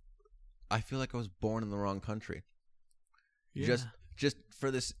feel like I was born in the wrong country. Just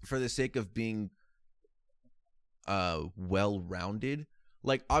for the sake of being well-rounded.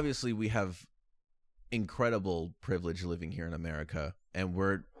 Like, obviously we have incredible privilege living here in America, and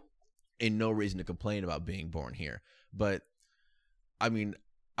we're in no reason to complain about being born here. But I mean,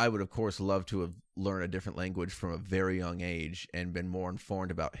 I would of course love to have learned a different language from a very young age and been more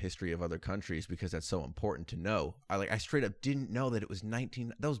informed about history of other countries, because that's so important to know. I straight up didn't know that it was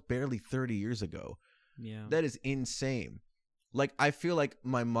that was barely 30 years ago. Yeah. That is insane. Like, I feel like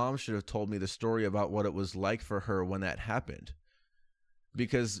my mom should have told me the story about what it was like for her when that happened,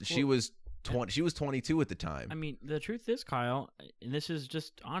 because she was 22 at the time. I mean, the truth is, Kyle, and this is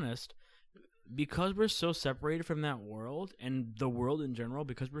just honest, because we're so separated from that world and the world in general,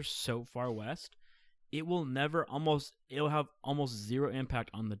 because we're so far west, it'll have almost zero impact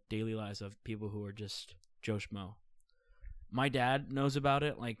on the daily lives of people who are just Joe Schmo. My dad knows about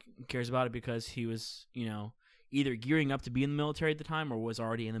it, like, cares about it, because he was, either gearing up to be in the military at the time or was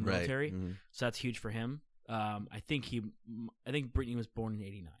already in the military. Right. Mm-hmm. So that's huge for him. I think Brittany was born in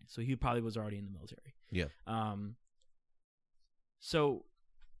 '89, so he probably was already in the military. Yeah. So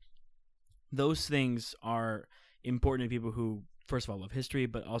those things are important to people who, first of all, love history,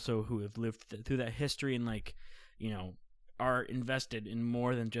 but also who have lived through that history and, like, are invested in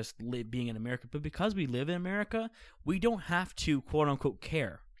more than just being in America. But because we live in America, we don't have to, quote unquote,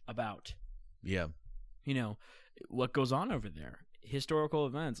 care about, what goes on over there, historical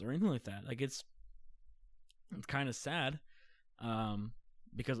events or anything like that. Like, it's kind of sad,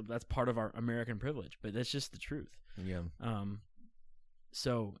 because that's part of our American privilege, but that's just the truth. Yeah.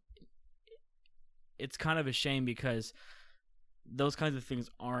 So it's kind of a shame, because those kinds of things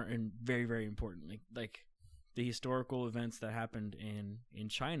aren't very, very important. Like the historical events that happened in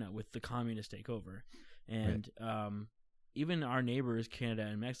China with the communist takeover, and even our neighbors, Canada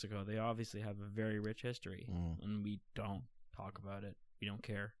and Mexico, they obviously have a very rich history, and we don't talk about it. We don't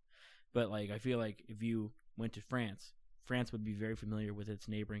care. But, like, I feel like if you went to France would be very familiar with its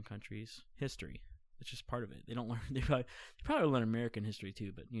neighboring country's history. It's just part of it. They don't learn. They probably learn American history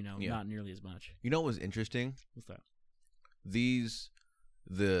too, but not nearly as much. You know what was interesting? What's that?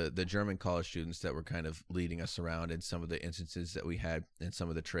 The German college students that were kind of leading us around in some of the instances that we had in some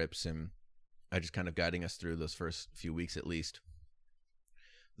of the trips, and just kind of guiding us through those first few weeks at least.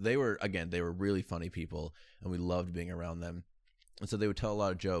 They were really funny people, and we loved being around them. And so they would tell a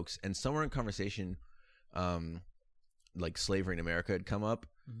lot of jokes, and somewhere in conversation, like slavery in America had come up,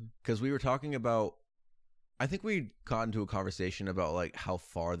 because we were talking about, I think we'd gotten into a conversation about, like, how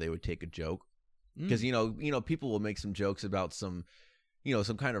far they would take a joke, because people will make some jokes about some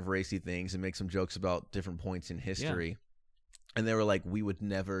kind of racy things and make some jokes about different points in history, and they were like, we would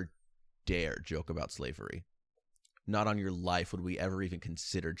never dare joke about slavery. Not on your life would we ever even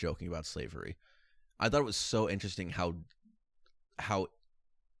consider joking about slavery. I thought it was so interesting how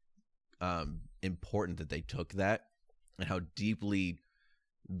important that they took that, and how deeply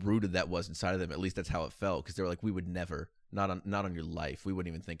rooted that was inside of them. At least that's how it felt, because they were like, we would never, not on your life, we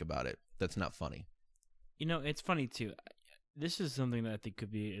wouldn't even think about it. That's not funny. It's funny too. This is something that I think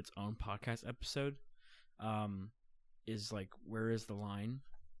could be its own podcast episode. Is like, where is the line,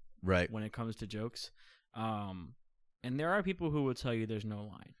 right, when it comes to jokes? And there are people who will tell you there's no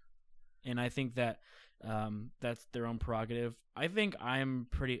line, and I think that that's their own prerogative. I think I'm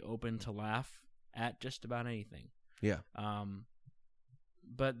pretty open to laugh at just about anything. Yeah.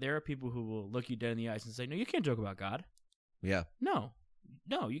 But there are people who will look you dead in the eyes and say, no, you can't joke about God. Yeah. No,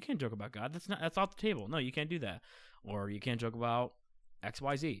 you can't joke about God. That's off the table. No, you can't do that. Or you can't joke about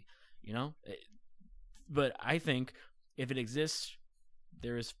XYZ, But I think if it exists,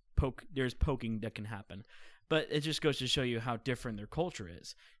 there's poking that can happen. But it just goes to show you how different their culture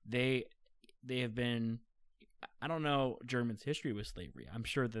is. They have been, I don't know Germans' history with slavery. I'm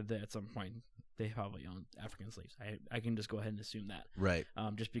sure that at some point they probably owned African slaves. I can just go ahead and assume that. Right.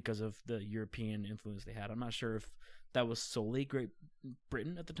 Just because of the European influence they had. I'm not sure if that was solely Great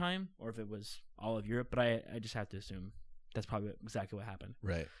Britain at the time or if it was all of Europe, but I just have to assume that's probably exactly what happened.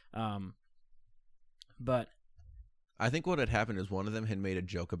 Right. But I think what had happened is one of them had made a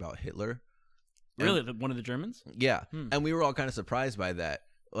joke about Hitler. Really? One of the Germans? Yeah. And we were all kind of surprised by that.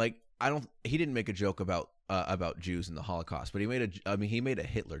 Like, he didn't make a joke about Jews in the Holocaust, but he made a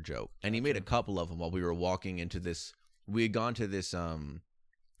Hitler joke, and he made a couple of them while we were walking into this. We had gone to this.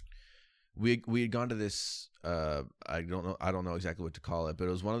 We had gone to this. I don't know exactly what to call it, but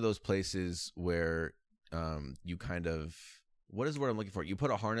it was one of those places where you kind of. What is the word I'm looking for? You put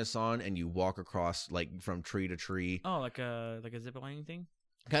a harness on and you walk across, like, from tree to tree. Oh, like a zip lining thing?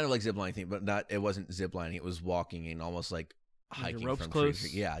 Kind of like zip lining thing, but not. It wasn't zip lining. It was walking in almost like hiking ropes from course? tree.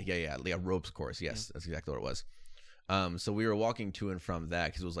 Yeah, ropes course. Yes, that's exactly what it was. So we were walking to and from that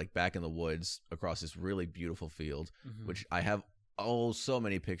because it was like back in the woods across this really beautiful field, which I have so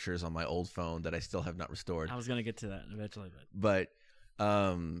many pictures on my old phone that I still have not restored. I was gonna get to that eventually, But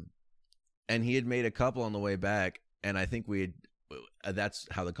and he had made a couple on the way back, and I think we had. That's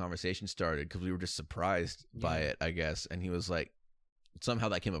how the conversation started because we were just surprised by it, I guess. And he was like, somehow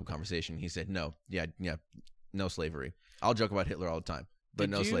that came up in conversation. He said, no slavery. I'll joke about Hitler all the time, but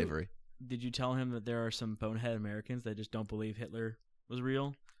no slavery. Did you tell him that there are some bonehead Americans that just don't believe Hitler was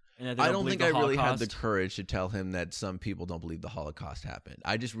real? And that they I don't think I really had the Holocaust? courage to tell him that some people don't believe the Holocaust happened.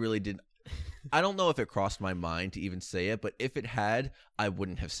 I just really didn't. I don't know if it crossed my mind to even say it, but if it had, I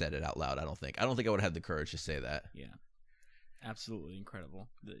wouldn't have said it out loud. I don't think I would have had the courage to say that. Yeah, absolutely incredible.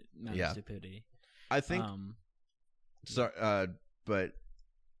 The amount of stupidity. I think. Sorry, but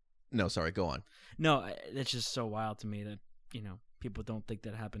no, sorry. Go on. No, it's just so wild to me that people don't think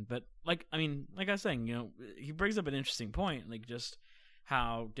that happened. But like I was saying, he brings up an interesting point, like just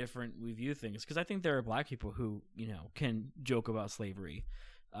how different we view things. Because I think there are black people who can joke about slavery,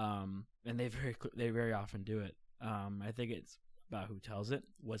 and they very often do it. I think it's about who tells it,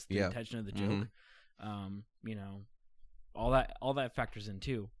 what's the intention of the joke. All that factors in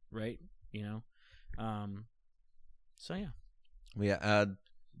too, right? So yeah. Yeah.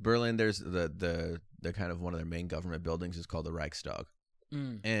 Berlin, there's the kind of one of their main government buildings is called the Reichstag.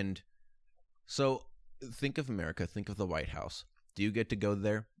 And so think of America, think of the White House. Do you get to go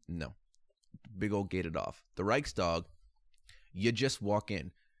there? No. Big old gated off. The Reichstag, you just walk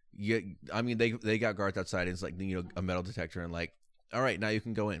in. They got guards outside, and it's like a metal detector, and like, all right, now you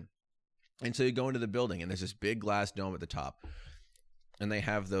can go in. And so you go into the building, and there's this big glass dome at the top, and they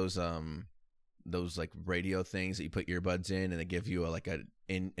have those like radio things that you put earbuds in, and they give you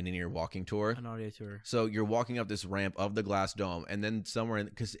an in-ear walking tour, an audio tour. So you're walking up this ramp of the glass dome, and then somewhere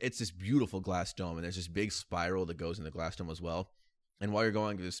because it's this beautiful glass dome, and there's this big spiral that goes in the glass dome as well. And while you're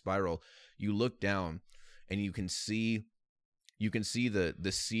going through the spiral, you look down, and you can see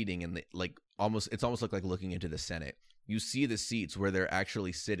the seating, and it's almost like looking into the Senate. You see the seats where they're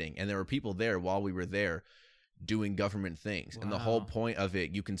actually sitting, and there were people there while we were there doing government things. Wow. And the whole point of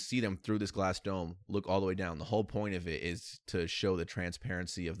it, you can see them through this glass dome, look all the way down. The whole point of it is to show the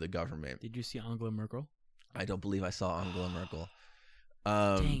transparency of the government. Did you see Angela Merkel? I don't believe I saw Angela Merkel.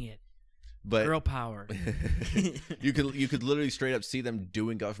 Dang it. But girl power. you could literally straight up see them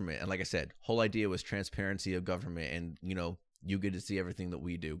doing government. And like I said, whole idea was transparency of government, and you get to see everything that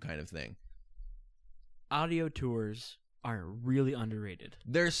we do, kind of thing. Audio tours are really underrated.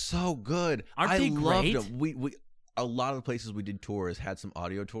 They're so good. Aren't they great? Loved them. We a lot of the places we did tours had some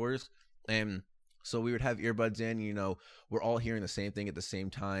audio tours, and so we would have earbuds in. We're all hearing the same thing at the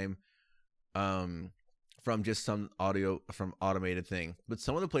same time, from just some audio from automated thing. But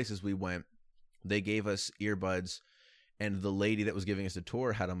some of the places we went, they gave us earbuds, and the lady that was giving us the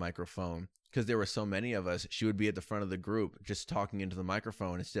tour had a microphone. Because there were so many of us, she would be at the front of the group just talking into the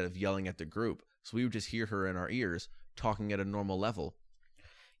microphone instead of yelling at the group. So we would just hear her in our ears talking at a normal level.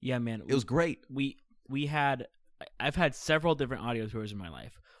 Yeah, man. It was great. I've had several different audio tours in my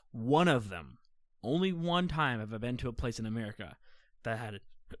life. One of them, only one time have I been to a place in America that had it.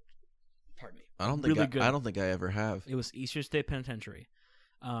 Pardon me. I don't think I ever have. It was Eastern State Penitentiary,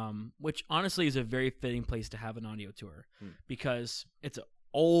 which honestly is a very fitting place to have an audio tour because it's an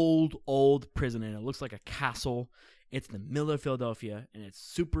old prison, and it looks like a castle. It's in the middle of Philadelphia, and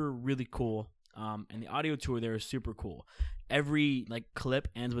it's really cool. And the audio tour there is super cool. Every clip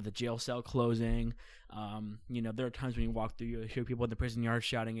ends with a jail cell closing. There are times when you walk through, you hear people in the prison yard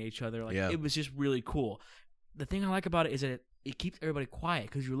shouting at each other. It was just really cool. The thing I like about it is that it keeps everybody quiet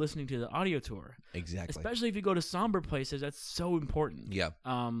because you're listening to the audio tour. Exactly. Especially if you go to somber places, that's so important. Yeah.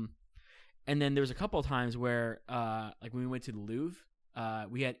 And then there was a couple of times where, when we went to the Louvre,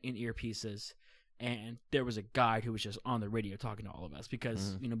 we had in-ear pieces. And there was a guy who was just on the radio talking to all of us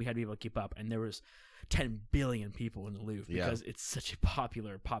because, we had to be able to keep up. And there was 10 billion people in the Louvre because it's such a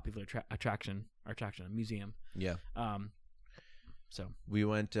popular attraction, a museum. Yeah. So we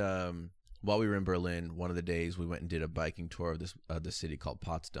went, while we were in Berlin, one of the days we went and did a biking tour of the city called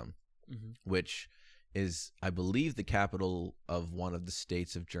Potsdam, which is, I believe, the capital of one of the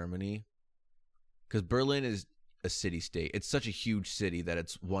states of Germany. Because Berlin is a city-state. It's such a huge city that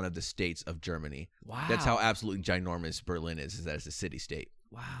it's one of the states of Germany. Wow. That's how absolutely ginormous Berlin is that it's a city-state.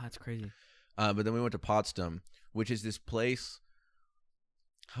 Wow, that's crazy. But then we went to Potsdam, which is this place,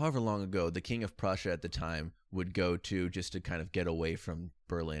 however long ago, the King of Prussia at the time would go to just to kind of get away from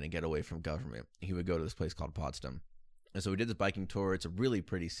Berlin and get away from government. He would go to this place called Potsdam. And so we did this biking tour. It's a really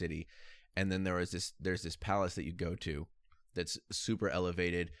pretty city. And then there's this palace that you go to, that's super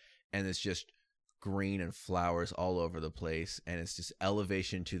elevated, and it's just green and flowers all over the place, and it's just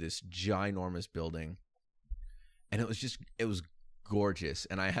elevation to this ginormous building, and it was gorgeous.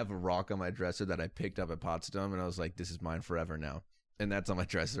 And I have a rock on my dresser that I picked up at Potsdam, and I was like, this is mine forever now. And that's on my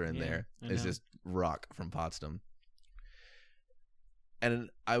dresser in there. It's this rock from Potsdam.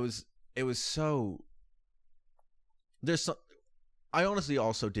 And I honestly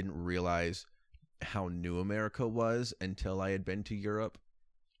also didn't realize how new America was until I had been to Europe.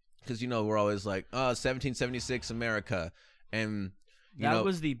 Because, we're always like, 1776 America. And, that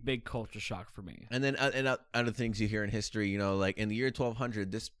was the big culture shock for me. And then other things you hear in history, like in the year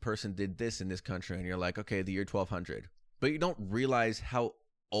 1200, this person did this in this country. And you're like, okay, the year 1200. But you don't realize how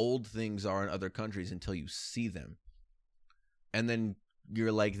old things are in other countries until you see them. And then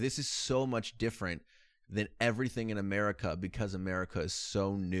you're like, this is so much different than everything in America because America is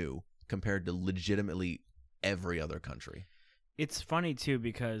so new compared to legitimately every other country. It's funny, too,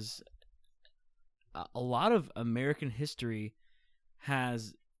 because a lot of American history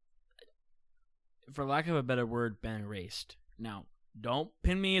has, for lack of a better word, been erased. Now, don't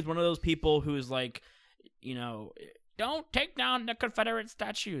pin me as one of those people who's like, don't take down the Confederate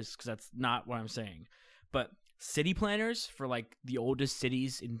statues, because that's not what I'm saying. But city planners for like the oldest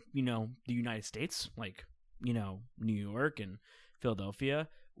cities in the United States, like New York and Philadelphia,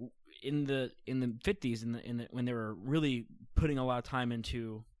 in the 50s, when they were really putting a lot of time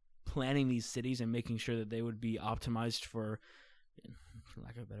into planning these cities and making sure that they would be optimized for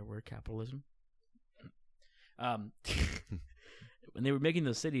lack of a better word, capitalism. When they were making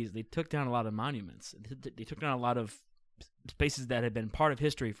those cities, they took down a lot of monuments. They took down a lot of spaces that had been part of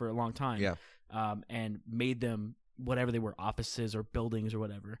history for a long time. Yeah. And made them whatever they were, offices or buildings or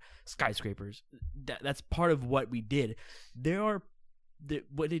whatever, skyscrapers. That's part of what we did.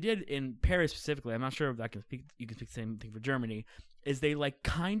 What they did in Paris specifically, I'm not sure if you can speak the same thing for Germany, is they like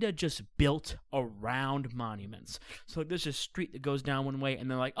kind of just built around monuments. So like, there's a street that goes down one way, and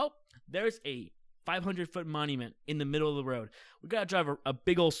they're like, oh, there's a 500-foot monument in the middle of the road. We got to drive a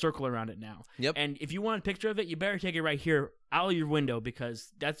big old circle around it now. Yep. And if you want a picture of it, you better take it right here out of your window,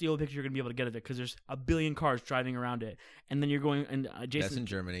 because that's the only picture you're going to be able to get of it, because there's a billion cars driving around it. And then you're going, and Jason, that's in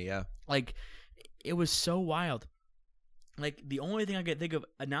Germany, yeah. Like, it was so wild. Like, the only thing I can think of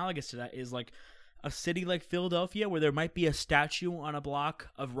analogous to that is like a city like Philadelphia, where there might be a statue on a block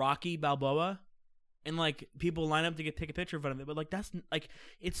of Rocky Balboa, and like people line up to take a picture in front of it, but like that's like,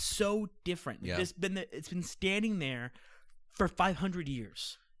 it's so different. Yeah. It's been standing there for 500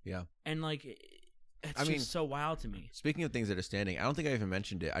 years. Yeah. And like, it's just so wild to me. Speaking of things that are standing, I don't think I even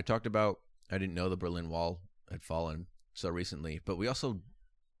mentioned it. I talked about, I didn't know the Berlin Wall had fallen so recently, but we also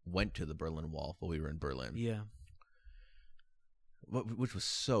went to the Berlin Wall while we were in Berlin. Yeah. Which was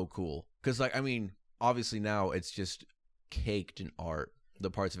so cool. Because, like, I mean, obviously now it's just caked in art.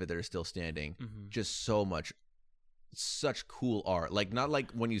 The parts of it that are still standing. Mm-hmm. Just such cool art. Like, not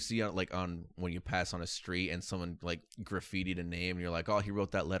like when you see when you pass on a street and someone like graffitied a name and you're like, oh, he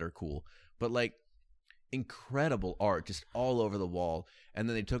wrote that letter, cool. But like, incredible art just all over the wall. And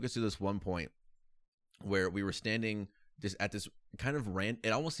then they took us to this one point where we were standing just at this kind of it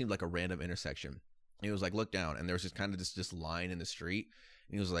almost seemed like a random intersection. He was like, look down, and there was just kind of this line in the street,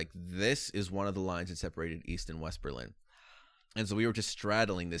 and he was like, this is one of the lines that separated East and West Berlin. And so we were just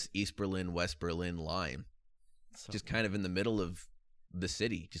straddling this East Berlin, West Berlin line, just kind of in the middle of the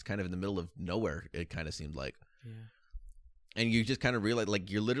city, just kind of in the middle of nowhere, it kind of seemed like. Yeah. And you just kind of realize, like,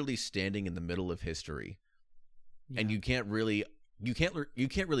 you're literally standing in the middle of history, and you can't really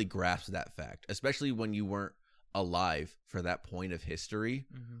grasp that fact, especially when you weren't alive for that point of history,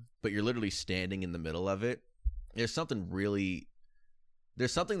 but you're literally standing in the middle of it. There's something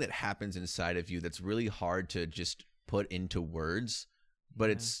that happens inside of you that's really hard to just put into words, but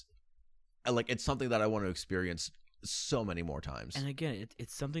it's something that I want to experience so many more times. And again,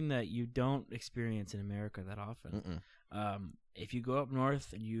 it's something that you don't experience in America that often. If you go up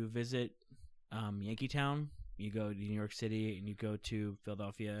north and you visit Yankeetown, you go to New York City, and you go to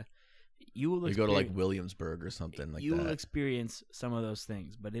Philadelphia, you go to like Williamsburg or something like that. You will experience some of those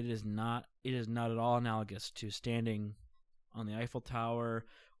things, but it is not at all analogous to standing on the Eiffel Tower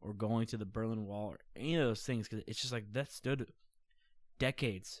or going to the Berlin Wall or any of those things, because it's just like, that stood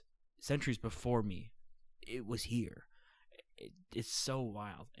decades, centuries before me. It was here. It's so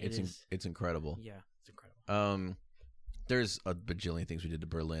wild. It's incredible. Yeah, it's incredible. There's a bajillion things we did to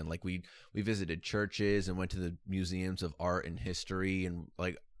Berlin. Like we visited churches and went to the museums of art and history, and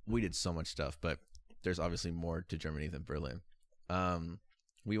like, we did so much stuff, but there's obviously more to Germany than Berlin.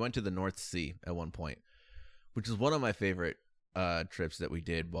 We went to the North Sea at one point, which is one of my favorite trips that we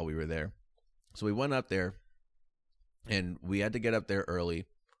did while we were there. So we went up there, And we had to get up there early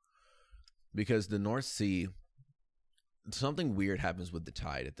because the North Sea, something weird happens with the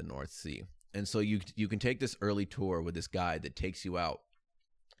tide at the North Sea. And so you can take this early tour with this guide that takes you out,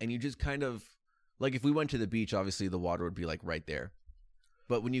 and you just kind of, like, if we went to the beach, obviously the water would be like right there.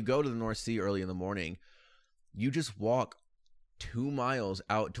 But when you go to the North Sea early in the morning, you just walk 2 miles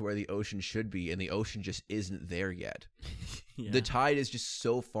out to where the ocean should be, and the ocean just isn't there yet. Yeah. The tide is just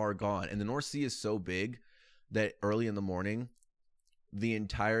so far gone, and the North Sea is so big that early in the morning, the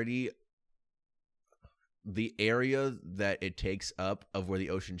area that it takes up of where the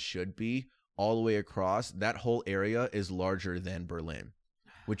ocean should be, all the way across, that whole area is larger than Berlin,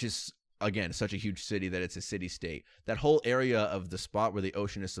 which is, again, such a huge city that it's a city-state. That whole area of the spot where the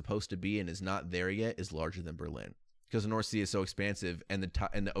ocean is supposed to be and is not there yet is larger than Berlin, because the North Sea is so expansive and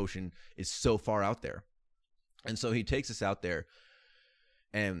the ocean is so far out there. And so he takes us out there,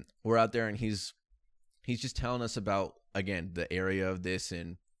 and we're out there, and he's just telling us about, again, the area of this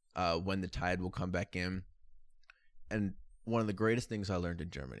and when the tide will come back in. And one of the greatest things I learned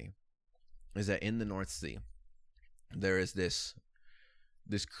in Germany is that in the North Sea, there is this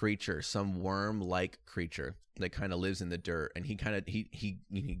creature, some worm-like creature that kind of lives in the dirt, and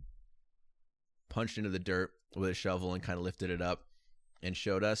he punched into the dirt with a shovel and kind of lifted it up and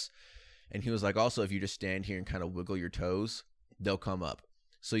showed us. And he was like, also, if you just stand here and kind of wiggle your toes, they'll come up.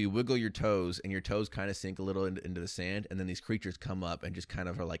 So you wiggle your toes, and your toes kind of sink a little into the sand, and then these creatures come up and just kind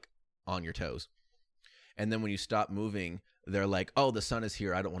of are like on your toes. And then when you stop moving, they're like, oh, the sun is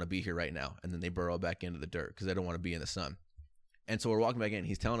here, I don't want to be here right now. And then they burrow back into the dirt because they don't want to be in the sun. And so we're walking back in,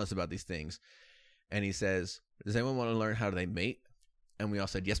 he's telling us about these things, and he says, does anyone want to learn how they mate? And we all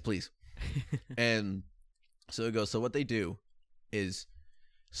said, yes, please. And so he goes, so what they do is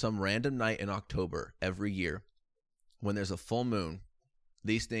some random night in October every year, when there's a full moon,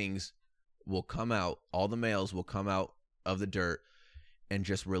 these things will come out, all the males will come out of the dirt and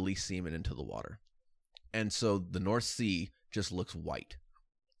just release semen into the water. And so the North Sea just looks white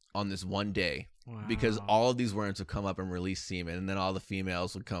on this one day. Wow. Because all of these worms would come up and release semen, and then all the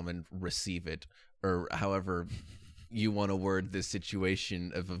females would come and receive it, or however you want to word this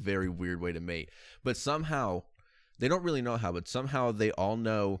situation of a very weird way to mate. But somehow, they don't really know how, but somehow they all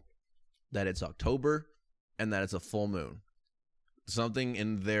know that it's October and that it's a full moon. Something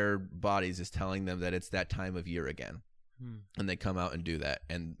in their bodies is telling them that it's that time of year again. And they come out and do that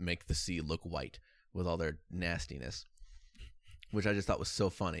and make the sea look white with all their nastiness, which I just thought was so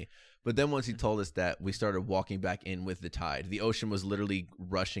funny. But then once he told us that, we started walking back in with the tide. The ocean was literally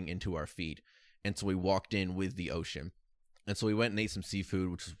rushing into our feet. And so we walked in with the ocean. And so we went and ate some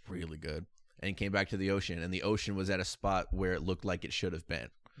seafood, which was really good, and came back to the ocean. And the ocean was at a spot where it looked like it should have been.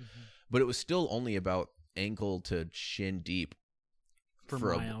 Mm-hmm. But it was still only about ankle to shin deep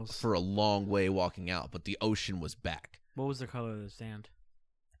for a long way walking out. But the ocean was back. What was the color of the sand?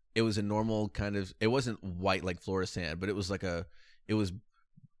 It was a normal kind of, it wasn't white like Florida sand, but it was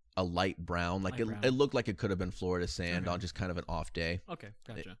a light brown. Like it looked like it could have been Florida sand on just kind of an off day. Okay,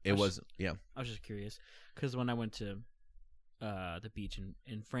 gotcha. It wasn't, yeah. I was just curious because when I went to the beach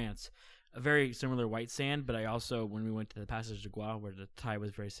in France, a very similar white sand, but I also, when we went to the Passage de Gois, where the tide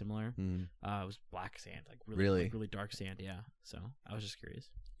was very similar, it was black sand, like really dark sand, yeah. So I was just curious.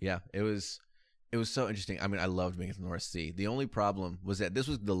 Yeah, it was so interesting. I mean, I loved being at the North Sea. The only problem was that this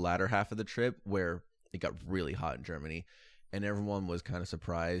was the latter half of the trip where it got really hot in Germany, and everyone was kind of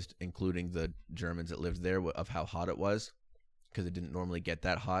surprised, including the Germans that lived there, of how hot it was, because it didn't normally get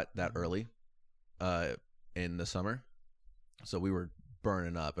that hot that early in the summer. So we were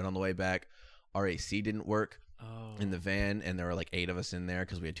burning up. And on the way back, our AC didn't work in the van, and there were like 8 of us in there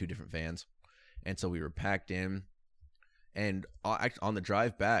because we had 2 different vans. And so we were packed in. And on the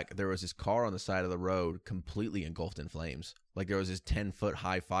drive back, there was this car on the side of the road completely engulfed in flames. Like there was this 10-foot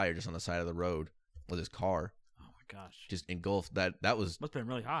high fire just on the side of the road with this car. Oh my gosh! Just engulfed. That was must have been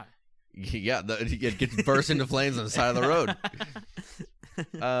really hot. Yeah, it gets burst into flames on the side of the road.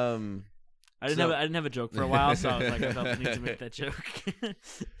 I didn't have a joke for a while, so I was like, I felt the need to make that joke.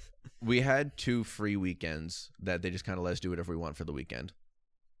 We had 2 free weekends that they just kind of let us do whatever we want for the weekend.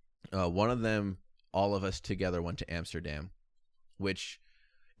 One of them, all of us together went to Amsterdam, which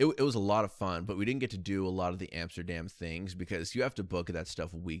it was a lot of fun, but we didn't get to do a lot of the Amsterdam things because you have to book that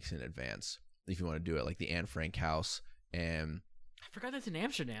stuff weeks in advance if you want to do it, like the Anne Frank House. And I forgot that's in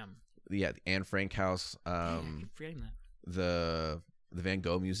Amsterdam. Yeah, the Anne Frank House. I keep forgetting that. The Van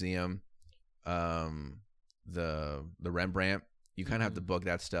Gogh Museum, the Rembrandt. You kind of have to book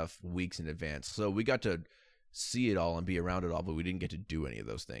that stuff weeks in advance. So we got to see it all and be around it all, but we didn't get to do any of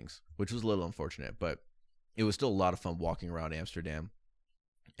those things, which was a little unfortunate. But it was still a lot of fun walking around Amsterdam.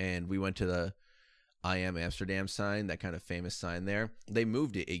 And we went to I Am Amsterdam sign, that kind of famous sign there. They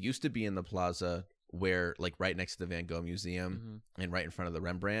moved it. It used to be in the plaza where, like, right next to the Van Gogh Museum and right in front of the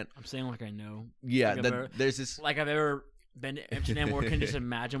Rembrandt. I'm saying like I know. Yeah, Like there's this. Like I've ever been to Amsterdam or can just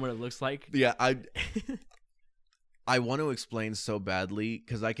imagine what it looks like. Yeah, I want to explain so badly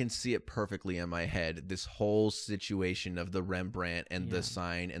because I can see it perfectly in my head. This whole situation of the Rembrandt and the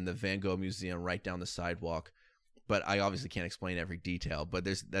sign and the Van Gogh Museum right down the sidewalk. But I obviously can't explain every detail. But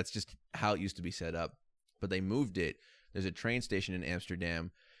that's just how it used to be set up. But they moved it. There's a train station in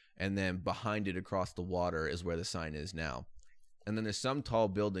Amsterdam. And then behind it across the water is where the sign is now. And then there's some tall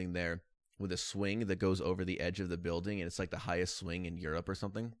building there with a swing that goes over the edge of the building. And it's like the highest swing in Europe or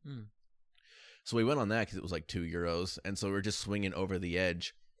something. So we went on that because it was like €2. And so we were just swinging over the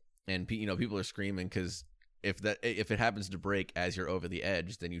edge. And, people are screaming because if it happens to break as you're over the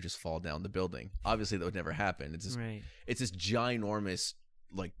edge, then you just fall down the building. Obviously, that would never happen. It's this ginormous,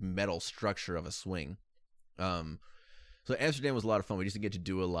 like, metal structure of a swing. So Amsterdam was a lot of fun. We just didn't get to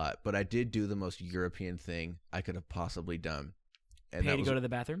do a lot. But I did do the most European thing I could have possibly done. And Pay to go to the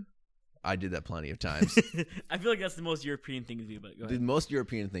bathroom? I did that plenty of times. I feel like that's the most European thing to do, but go ahead. The most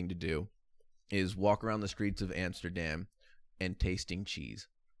European thing to do is walk around the streets of Amsterdam and tasting cheese,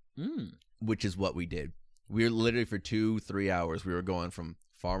 which is what we did. We were literally for 2-3 hours. We were going from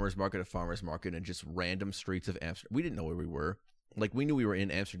farmer's market to farmer's market and just random streets of Amsterdam. We didn't know where we were. Like, we knew we were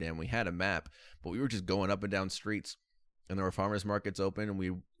in Amsterdam. We had a map, but we were just going up and down streets. And there were farmer's markets open, and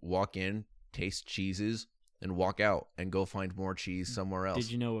we walk in, taste cheeses, and walk out and go find more cheese somewhere else.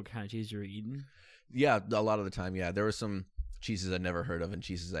 Did you know what kind of cheese you were eating? Yeah, a lot of the time, yeah. There were some cheeses I'd never heard of and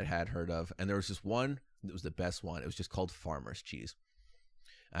cheeses I had heard of. And there was just one that was the best one. It was just called farmer's cheese.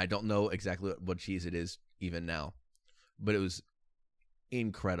 I don't know exactly what cheese it is even now, but it was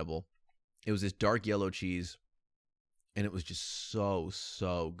incredible. It was this dark yellow cheese, and it was just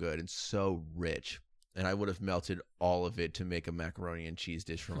so good and so rich. And I would have melted all of it to make a macaroni and cheese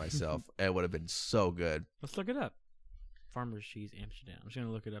dish for myself. It would have been so good. Let's look it up. Farmer's cheese, Amsterdam. I'm just going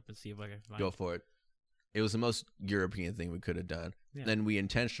to look it up and see if I can find it. Go for it. It was the most European thing we could have done. Yeah. Then we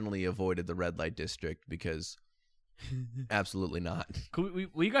intentionally avoided the red light district because absolutely not. Well,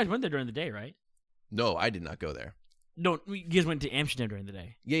 you guys went there during the day, right? No, I did not go there. No, you guys went to Amsterdam during the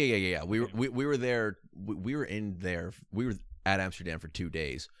day. Yeah. We were there. We were in there. We were at Amsterdam for 2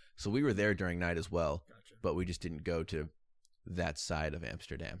 days. So we were there during night as well. Gotcha. But we just didn't go to that side of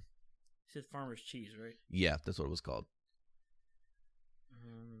Amsterdam. It said farmer's cheese, right? Yeah, that's what it was called.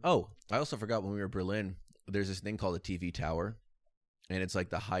 Oh, I also forgot when we were in Berlin, there's this thing called a TV tower. And it's like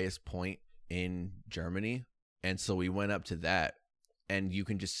the highest point in Germany. And so we went up to that. And you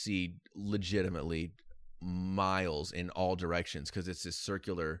can just see legitimately miles in all directions because it's this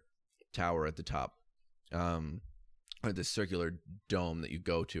circular tower at the top. Or this circular dome that you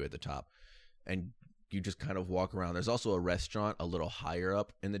go to at the top. And you just kind of walk around. There's also a restaurant a little higher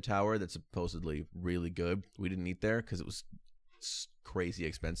up in the tower that's supposedly really good. We didn't eat there because it was crazy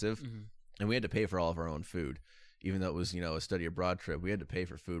expensive. And we had to pay for all of our own food. Even though it was, a study abroad trip, we had to pay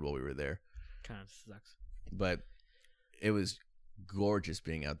for food while we were there. Kind of sucks. But it was gorgeous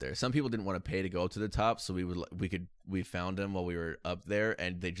being out there. Some people didn't want to pay to go up to the top, so we found them while we were up there,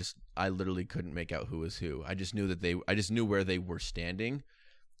 and I literally couldn't make out who was who. I just knew where they were standing,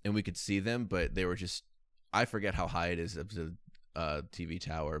 and we could see them, but they were just, I forget how high it is up to the TV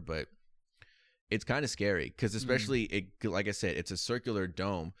tower, but it's kind of scary because especially like I said, it's a circular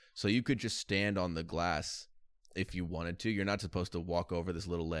dome, so you could just stand on the glass if you wanted to. You're not supposed to walk over this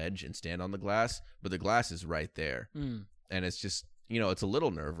little ledge and stand on the glass, but the glass is right there. And it's just, it's a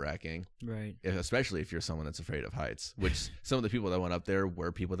little nerve-wracking. Right. Especially if you're someone that's afraid of heights, which some of the people that went up there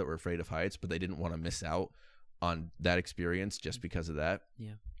were people that were afraid of heights, but they didn't want to miss out on that experience just because of that.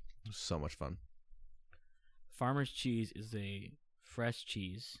 Yeah. It was so much fun. Farmer's cheese is a fresh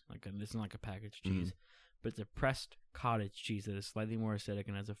cheese. This isn't like a packaged cheese, but it's a pressed cottage cheese that is slightly more acidic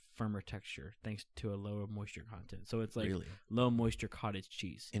and has a firmer texture thanks to a lower moisture content. So it's like Really? low moisture cottage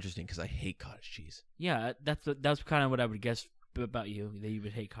cheese. Interesting, because I hate cottage cheese. Yeah, that's kind of what I would guess about you, that you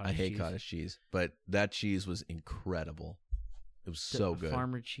would hate cottage cheese. I hate cottage cheese, but that cheese was incredible. It was so good.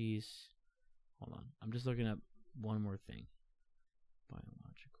 Farmer cheese. Hold on. I'm just looking up one more thing.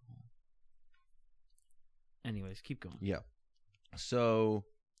 Biological. Anyways, keep going. Yeah. So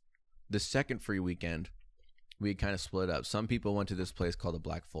the second free weekend, we kind of split up. Some people went to this place called the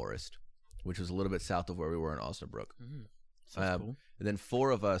Black Forest, which was a little bit south of where we were in Osnabrück. Sounds cool. And then 4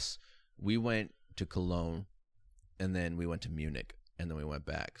 of us, we went to Cologne, and then we went to Munich, and then we went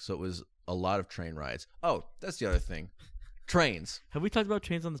back. So it was a lot of train rides. Oh, that's the other thing. Trains. Have we talked about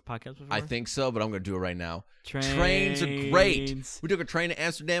trains on this podcast before? I think so, but I'm going to do it right now. Trains Trains are great. We took a train to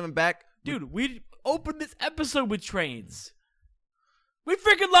Amsterdam and back. Dude, opened this episode with trains. We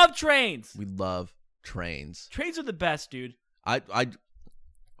freaking love trains. We love trains. Trains are the best, dude. I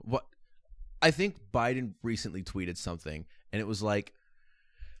think Biden recently tweeted something, and it was like,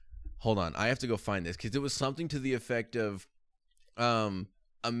 hold on, I have to go find this because it was something to the effect of,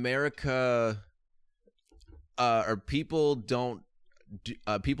 America, or people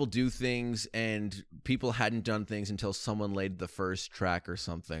do things, and people hadn't done things until someone laid the first track or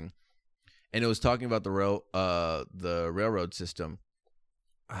something, and it was talking about the railroad system.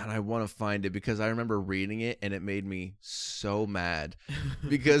 And I want to find it because I remember reading it and it made me so mad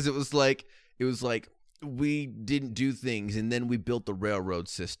because it was like we didn't do things and then we built the railroad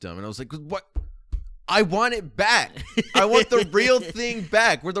system, and I was like, what? I want it back. I want the real thing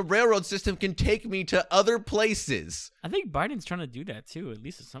back where the railroad system can take me to other places. I think Biden's trying to do that too, at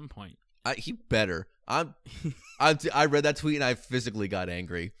least at some point. He better. I read that tweet and I physically got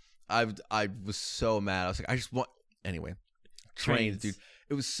angry. I was so mad. I was like, I just want anyway. Trains, dude.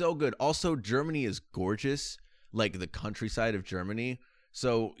 It was so good. Also, Germany is gorgeous, like the countryside of Germany.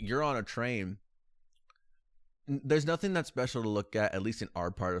 So you're on a train. There's nothing that special to look at least in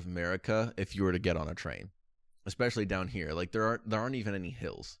our part of America, if you were to get on a train, especially down here. Like there aren't even any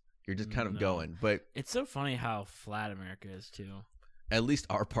hills. You're just kind of going. But it's so funny how flat America is too. At least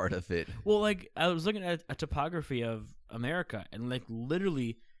our part of it. Well, like I was looking at a topography of America, and like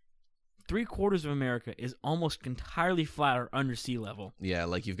literally 3/4 of America is almost entirely flat or under sea level. Yeah,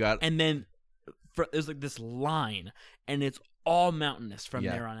 like you've got, and then there's like this line, and it's all mountainous from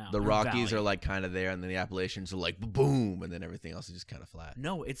there on out. The Rockies are like kind of there, and then the Appalachians are like boom, and then everything else is just kind of flat.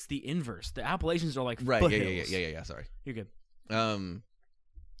 No, it's the inverse. The Appalachians are like right. foothills. Yeah. Sorry, you're good.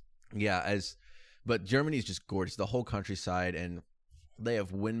 But Germany's just gorgeous. The whole countryside, and they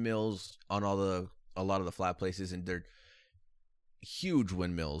have windmills on a lot of the flat places, and they're huge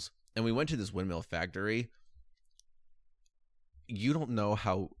windmills. And we went to this windmill factory. You don't know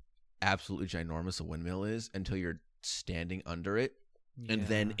how absolutely ginormous a windmill is until you're standing under it and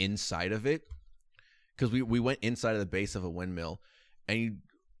then inside of it. Because we went inside of the base of a windmill, and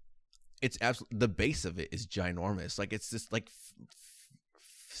it's absolutely, the base of it is ginormous. Like it's this like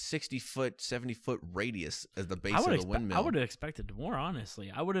 60-foot, 70-foot radius as the base of the windmill. I would have expected more,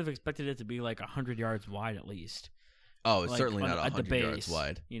 honestly. I would have expected it to be like 100 yards wide at least. Oh, it's certainly not 100 yards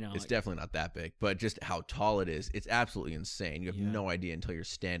wide. You know, it's definitely not that big. But just how tall it is, it's absolutely insane. You have no idea until you're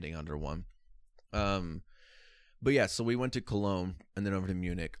standing under one. But yeah, so we went to Cologne and then over to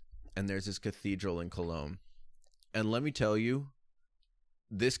Munich, and there's this cathedral in Cologne. And let me tell you,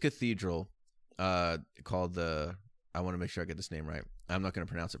 this cathedral, called I want to make sure I get this name right. I'm not going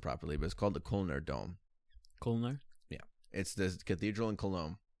to pronounce it properly, but it's called the Kölner Dome. Kölner? Yeah. It's this cathedral in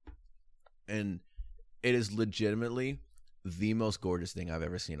Cologne. And it is legitimately the most gorgeous thing I've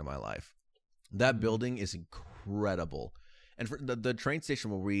ever seen in my life. That building is incredible. And for the train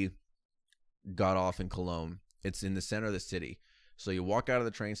station where we got off in Cologne, it's in the center of the city. So you walk out of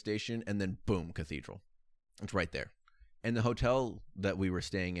the train station and then boom, cathedral. It's right there. And the hotel that we were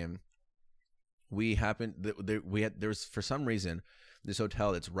staying in, there's for some reason this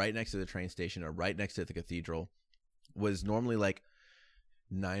hotel that's right next to the train station or right next to the cathedral was normally like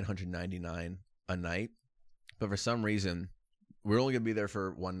 $999 a night, but for some reason we're only gonna be there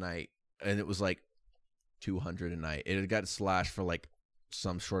for one night, and it was like $200 a night. It had got slashed for like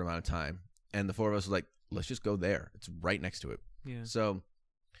some short amount of time, and the four of us were like, let's just go there. It's right next to it. Yeah. So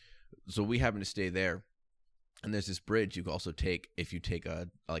we happened to stay there, and there's this bridge you can also take if you take a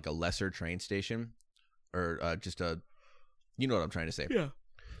lesser train station, or just you know what I'm trying to say. Yeah.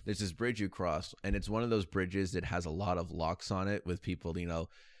 There's this bridge you cross, and it's one of those bridges that has a lot of locks on it with people, you know,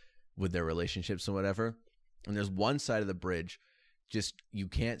 with their relationships and whatever. And there's one side of the bridge, just you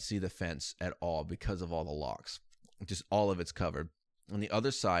can't see the fence at all because of all the locks. Just all of it's covered. On the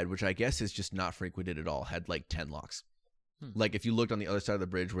other side, which I guess is just not frequented at all, had like 10 locks. Like if you looked on the other side of the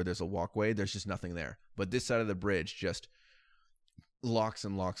bridge where there's a walkway, there's just nothing there. But this side of the bridge, just locks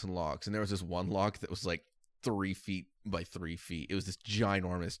and locks and locks. And there was this one lock that was like 3 feet by 3 feet. It was this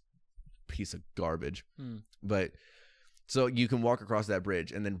ginormous piece of garbage. But so you can walk across that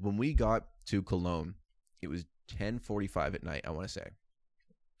bridge. And then when we got to Cologne, it was 10:45 at night, I want to say.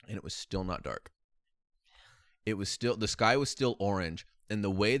 And it was still not dark. It was still, the sky was still orange. And the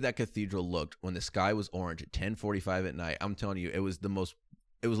way that cathedral looked when the sky was orange at 10:45 at night, I'm telling you, it was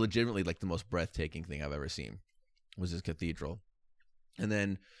legitimately like the most breathtaking thing I've ever seen, was this cathedral. And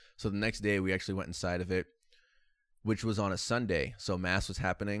then, so the next day we actually went inside of it, which was on a Sunday. So mass was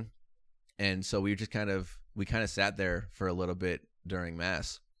happening. And so we kind of sat there for a little bit during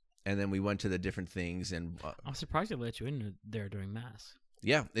mass. And then we went to the different things. And I'm surprised they let you in there during mass.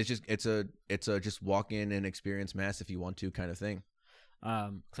 Yeah, it's a just walk in and experience mass if you want to kind of thing.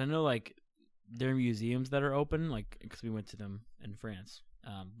 Because I know like there are museums that are open, like because we went to them in France.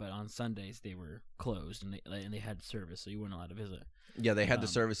 But on Sundays they were closed and they had service, so you weren't allowed to visit. Yeah, they had the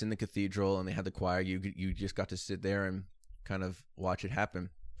service in the cathedral and they had the choir. You just got to sit there and kind of watch it happen.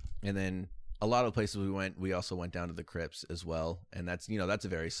 And then a lot of places we also went down to the crypts as well, and that's a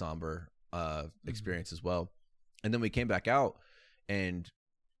very somber experience as well. And then we came back out and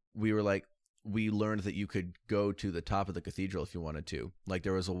we learned that you could go to the top of the cathedral if you wanted to. Like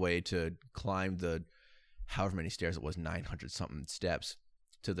there was a way to climb the however many stairs it was, 900 something steps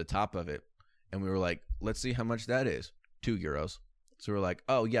to the top of it. And we were like, let's see how much that is. €2. So we're like,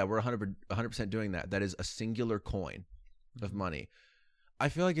 oh yeah, we're 100% doing that. That is a singular coin of money. I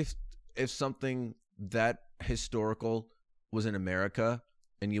feel like if something that historical was in America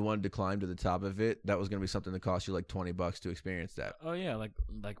and you wanted to climb to the top of it, that was going to be something that cost you like $20 to experience that. Oh yeah, like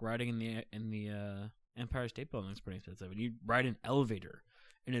riding in the Empire State Building is pretty expensive. And you ride an elevator,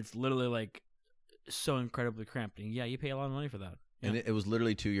 and it's literally like so incredibly cramped. And yeah, you pay a lot of money for that. Yeah. And it was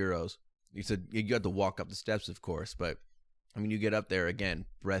literally €2. You said you had to walk up the steps, of course, but I mean, you get up there again,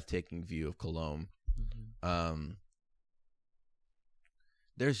 breathtaking view of Cologne. Mm-hmm.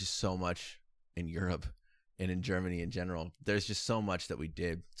 There's just so much in Europe and in Germany in general. There's just so much that we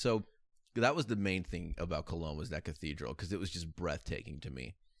did. So that was the main thing about Cologne, was that cathedral, because it was just breathtaking to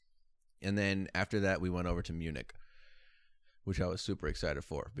me. And then after that, we went over to Munich, which I was super excited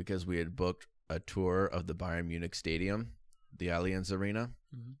for because we had booked a tour of the Bayern Munich stadium, the Allianz Arena,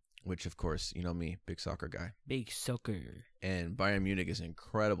 which, of course, you know me, big soccer guy. Big soccer. And Bayern Munich is an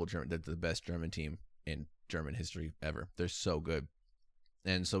incredible German. They're the best German team in German history ever. They're so good.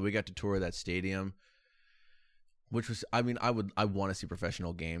 And so we got to tour that stadium, which was, I mean, I want to see a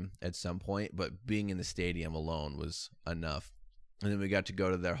professional game at some point, but being in the stadium alone was enough. And then we got to go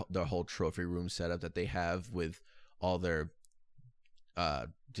to their whole trophy room setup that they have with all their,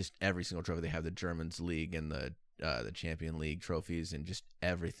 just every single trophy. They have the Germans League and the Champion League trophies and just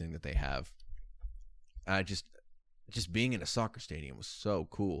everything that they have. Just being in a soccer stadium was so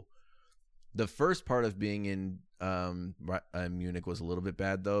cool. The first part of being in Munich was a little bit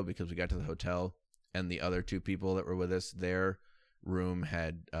bad, though, because we got to the hotel and the other two people that were with us, their room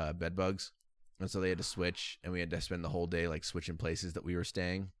had bed bugs. And so they had to switch, and we had to spend the whole day like switching places that we were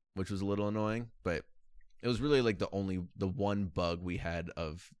staying, which was a little annoying. But it was really like the one bug we had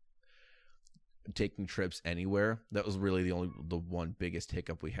of taking trips anywhere. That was really the one biggest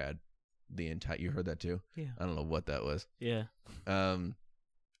hiccup we had. You heard that too? Yeah. I don't know what that was. Yeah. I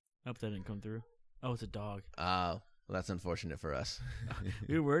hope that didn't come through. Oh, it's a dog. Well, that's unfortunate for us.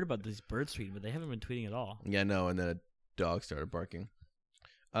 We were worried about these birds tweeting, but they haven't been tweeting at all. Yeah, no, and then a dog started barking.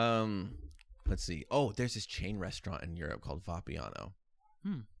 Let's see. Oh, there's this chain restaurant in Europe called Vapiano.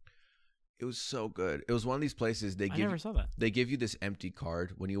 It was so good. It was one of these places I never saw that. They give you this empty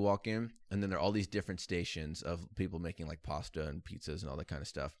card when you walk in, and then there are all these different stations of people making like pasta and pizzas and all that kind of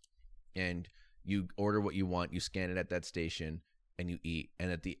stuff. And you order what you want, you scan it at that station, and you eat.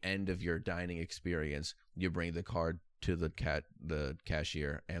 And at the end of your dining experience, you bring the card to the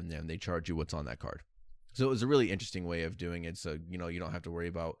cashier, and then they charge you what's on that card. So it was a really interesting way of doing it. So, you don't have to worry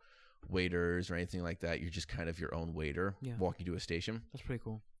about waiters or anything like that. You're just kind of your own waiter walking to a station. That's pretty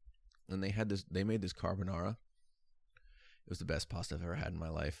cool. And they made this carbonara. It was the best pasta I've ever had in my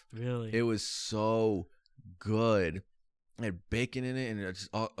life. Really? It was so good. It had bacon in it, and it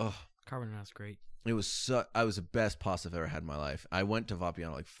just carbonara's great. It was the best pasta I've ever had in my life. I went to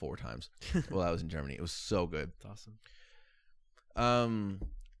Vapiano like 4 times while I was in Germany. It was so good. That's awesome.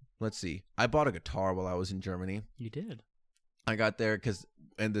 Let's see. I bought a guitar while I was in Germany. You did? I got there because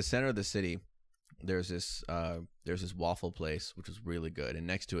in the center of the city, there's this waffle place, which was really good. And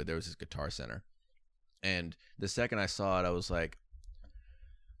next to it, there was this guitar center. And the second I saw it, I was like,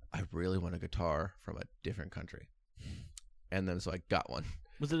 I really want a guitar from a different country. And then so I got one.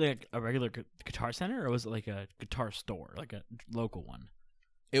 Was it like a regular guitar center, or was it like a guitar store, like a local one?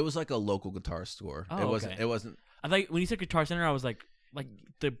 It was like a local guitar store. Oh, okay. It wasn't. I thought when you said guitar center, I was like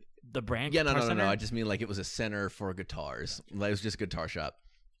the brand. Yeah, no. I just mean like it was a center for guitars. Like, it was just a guitar shop,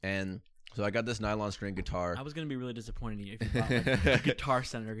 and so I got this nylon string guitar. I was gonna be really disappointed in you if you bought like a guitar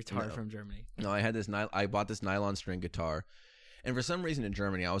center guitar from Germany. No, I bought this nylon string guitar, and for some reason in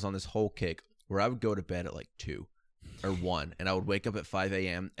Germany, I was on this whole kick where I would go to bed at like 2 or 1, and I would wake up at 5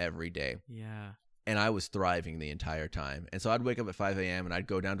 a.m. every day. Yeah. And I was thriving the entire time. And so I'd wake up at 5 a.m. and I'd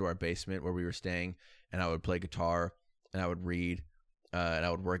go down to our basement where we were staying, and I would play guitar, and I would read, and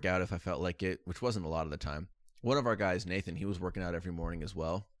I would work out if I felt like it, which wasn't a lot of the time. One of our guys, Nathan, he was working out every morning as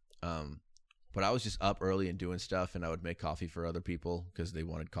well. but I was just up early and doing stuff, and I would make coffee for other people because they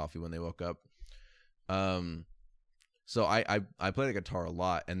wanted coffee when they woke up. So I played the guitar a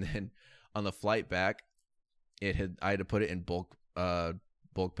lot, and then on the flight back, I had to put it in bulk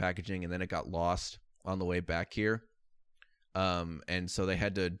packaging, and then it got lost on the way back here. And so they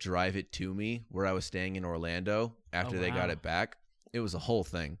had to drive it to me where I was staying in Orlando after they got it back. It was a whole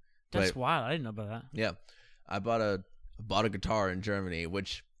thing. That's wild. I didn't know about that. Yeah, I bought a guitar in Germany,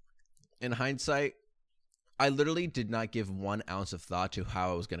 which, in hindsight, I literally did not give 1 ounce of thought to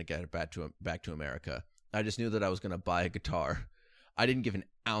how I was going to get it back to America. I just knew that I was going to buy a guitar. I didn't give an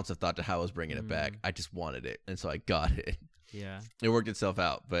ounce of thought to how I was bringing it back. I just wanted it, and so I got it. Yeah, it worked itself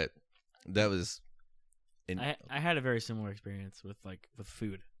out, but that was. I had a very similar experience with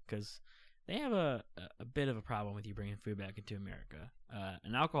food, because they have a bit of a problem with you bringing food back into America,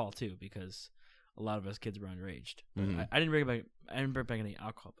 and alcohol too, because a lot of us kids were underage. But I didn't bring back any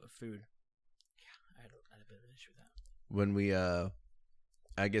alcohol, but food. Yeah, I had a bit of an issue with that. When we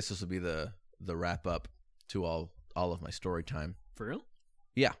I guess this will be the wrap up to all of my story time. For real?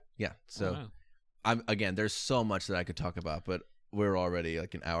 Yeah. So oh, wow. there's so much that I could talk about, but we're already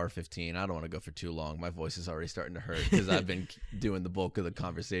like an hour 15. I don't want to go for too long. My voice is already starting to hurt because I've been doing the bulk of the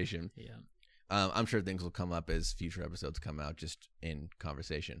conversation. Yeah. I'm sure things will come up as future episodes come out, just in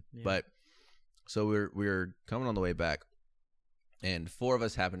conversation. Yeah. But so we're coming on the way back, and 4 of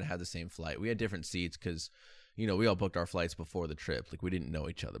us happened to have the same flight. We had different seats because, we all booked our flights before the trip. Like, we didn't know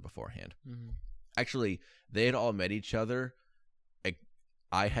each other beforehand. Mm-hmm. Actually, they had all met each other.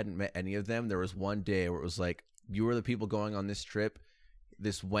 I hadn't met any of them. There was one day where it was like, you were the people going on this trip.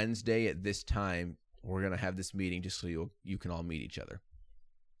 This Wednesday at this time, we're going to have this meeting just so you can all meet each other.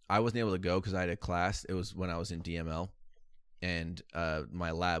 I wasn't able to go because I had a class. It was when I was in DML, and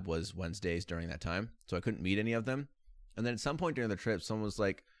my lab was Wednesdays during that time, so I couldn't meet any of them. And then at some point during the trip, someone was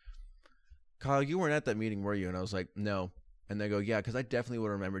like, Kyle, you weren't at that meeting, were you? And I was like, no. And they go, yeah, because I definitely would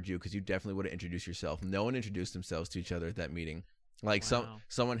have remembered you, because you definitely would have introduced yourself. No one introduced themselves to each other at that meeting. Like, wow.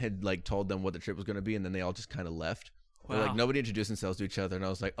 someone had like told them what the trip was going to be, and then they all just kind of left. Wow. Like, nobody introduced themselves to each other, and I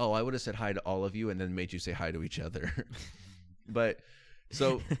was like, oh, I would have said hi to all of you and then made you say hi to each other. But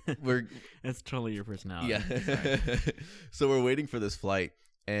so that's totally your personality. Yeah. So we're waiting for this flight,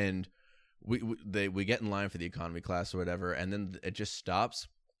 and we get in line for the economy class or whatever, and then it just stops,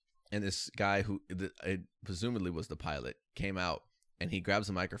 and this guy who it presumably was the pilot came out, and he grabs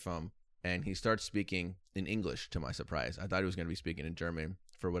a microphone and he starts speaking in English, to my surprise. I thought he was going to be speaking in German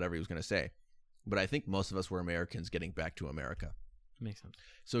for whatever he was going to say, but I think most of us were Americans getting back to America. Makes sense.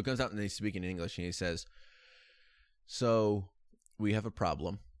 So he comes out and he's speaking in English, and he says, so we have a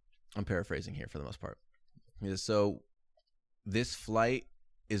problem. I'm paraphrasing here for the most part. He says, so this flight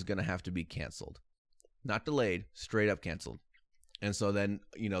is going to have to be canceled. Not delayed, straight up canceled. And so then,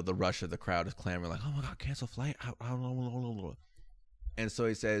 the rush of the crowd is clamoring like, oh my God, cancel flight. And so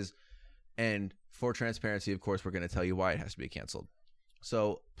he says, and for transparency, of course, we're going to tell you why it has to be canceled.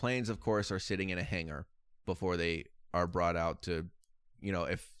 So planes, of course, are sitting in a hangar before they are brought out to,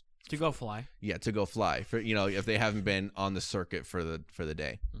 to go fly. Yeah, to go fly for if they haven't been on the circuit for the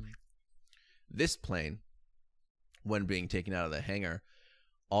day. Mm-hmm. This plane, when being taken out of the hangar,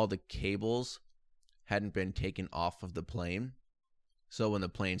 all the cables hadn't been taken off of the plane. So when the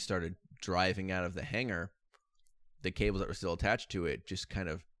plane started driving out of the hangar, the cables that were still attached to it just kind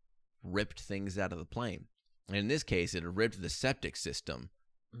of ripped things out of the plane. And in this case, it ripped the septic system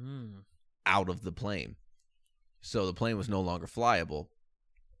out of the plane. So the plane was no longer flyable.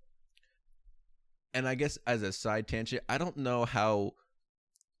 And I guess as a side tangent, I don't know how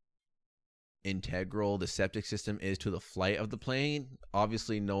integral the septic system is to the flight of the plane.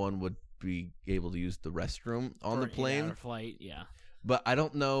 Obviously, no one would be able to use the restroom on the plane. Or flight, yeah. But I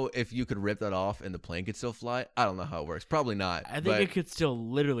don't know if you could rip that off and the plane could still fly. I don't know how it works. Probably not. I think it could still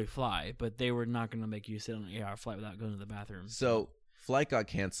literally fly, but they were not going to make you sit on an 8-hour flight without going to the bathroom. So flight got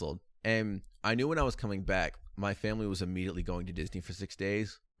canceled, and I knew when I was coming back, my family was immediately going to Disney for 6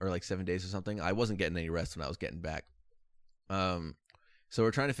 days or like 7 days or something. I wasn't getting any rest when I was getting back. So we're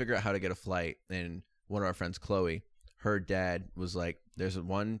trying to figure out how to get a flight, and one of our friends, Chloe, her dad was like, there's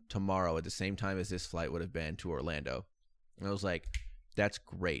one tomorrow at the same time as this flight would have been to Orlando. And I was like, that's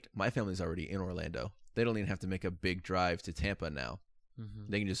great. My family's already in Orlando. They don't even have to make a big drive to Tampa now. Mm-hmm.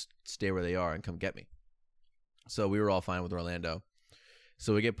 They can just stay where they are and come get me. So we were all fine with Orlando.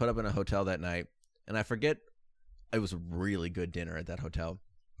 So we get put up in a hotel that night, and I forget, it was a really good dinner at that hotel.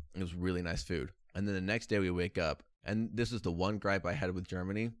 It was really nice food. And then the next day we wake up, and this is the one gripe I had with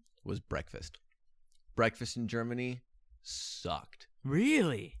Germany, was breakfast. Breakfast in Germany sucked.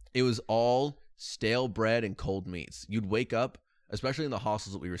 Really? It was all stale bread and cold meats. You'd wake up, especially in the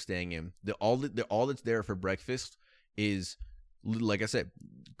hostels that we were staying in. All that's there for breakfast is, like I said,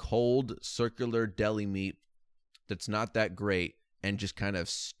 cold circular deli meat that's not that great, and just kind of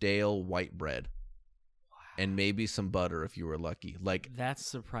stale white bread, and maybe some butter if you were lucky. Like, That's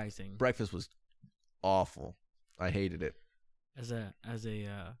surprising. breakfast was awful. I hated it. As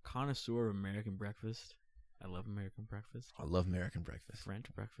a connoisseur of American breakfast, I love American breakfast. I love American breakfast. French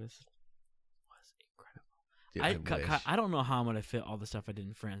breakfast was incredible. Dude, I wish. I don't know how I'm gonna fit all the stuff I did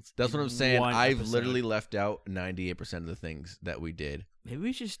in France. That's in what I'm saying. one I've episode. literally left out 98% of the things that we did. Maybe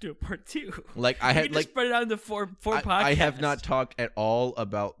we should just do a part 2. Like, I We had could just spread it out into four podcasts. I have not talked at all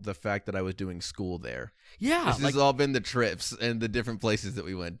about the fact that I was doing school there. Yeah, This has all been the trips and the different places that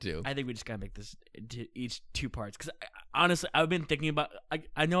we went to. I think we just gotta make this into each 2 parts, because honestly, I've been thinking about.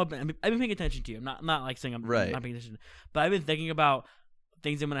 I know I've been paying attention to you. I'm not like saying I'm Right. not paying attention, but I've been thinking about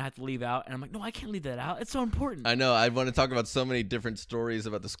things I'm gonna have to leave out, and I'm like, no, I can't leave that out. It's so important. I know. I want to talk about so many different stories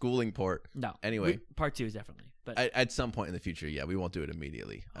about the schooling part. No. Anyway. Part 2 is definitely. But At some point in the future, yeah, we won't do it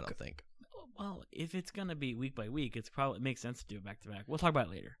immediately. I don't think. well, if it's gonna be week by week, it makes sense to do it back to back. We'll talk about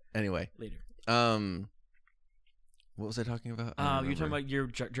it later. Anyway, Later. what was I talking about? You're talking about your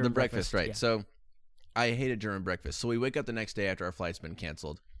German the breakfast, right? Yeah. So, I hated German breakfast. So we wake up the next day after our flight's been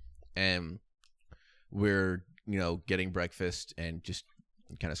canceled, and we're getting breakfast and just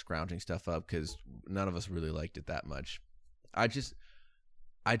kind of scrounging stuff up because none of us really liked it that much. I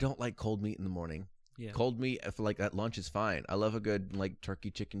don't like cold meat in the morning. Yeah. Cold meat for like at lunch is fine. I love a good like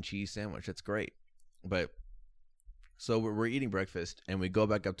turkey chicken cheese sandwich. That's great. But so we're eating breakfast and we go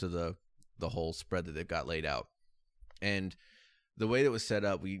back up to the whole spread that they've got laid out. And the way that it was set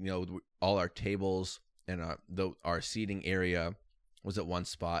up, we all our tables and our seating area was at one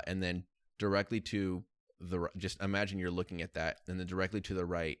spot, and then directly to just imagine you're looking at that, and then directly to the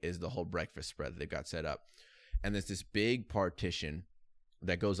right is the whole breakfast spread that they've got set up. And there's this big partition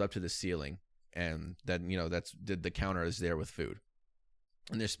that goes up to the ceiling, and then that's the counter is there with food,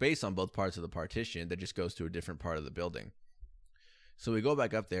 and there's space on both parts of the partition that just goes to a different part of the building. So we go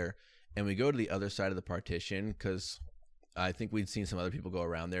back up there and we go to the other side of the partition because I think we'd seen some other people go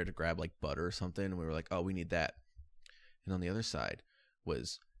around there to grab like butter or something, and we were like, oh, we need that. And on the other side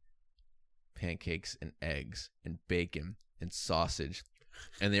was pancakes and eggs and bacon and sausage,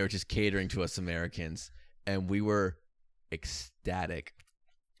 and they were just catering to us Americans, and we were ecstatic.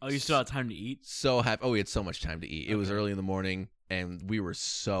 Oh, you still have time to eat? So happy. Oh, we had so much time to eat. It was Okay. early in the morning, and we were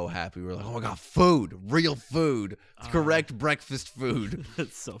so happy. We were like, oh my god, food, real food, correct breakfast food.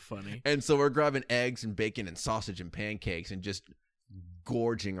 That's so funny. And so we're grabbing eggs and bacon and sausage and pancakes and just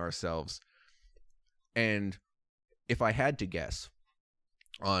gorging ourselves. And if I had to guess,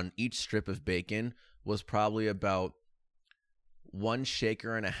 on each strip of bacon was probably about 1.5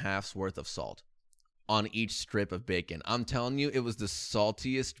 shakers worth of salt on each strip of bacon. I'm telling you, it was the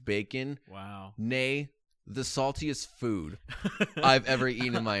saltiest bacon, Wow. nay, the saltiest food I've ever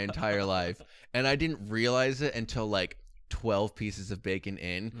eaten in my entire life. And I didn't realize it until like 12 pieces of bacon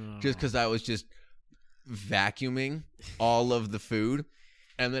in, just because I was just vacuuming all of the food.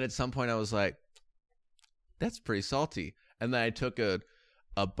 And then at some point I was like, that's pretty salty. And then I took a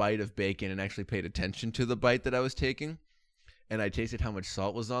bite of bacon and actually paid attention to the bite that I was taking, and I tasted how much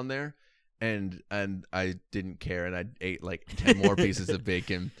salt was on there, and I didn't care, and I ate like 10 more pieces of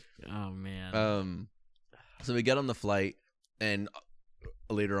bacon. Oh man. So we get on the flight, and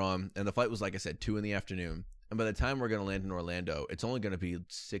later on, and the flight was, like I said, 2 in the afternoon, and by the time we're going to land in Orlando, it's only going to be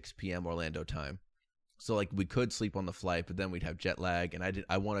 6 p.m. Orlando time. So like we could sleep on the flight, but then we'd have jet lag, and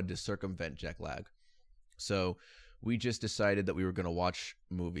I wanted to circumvent jet lag. So we just decided that we were going to watch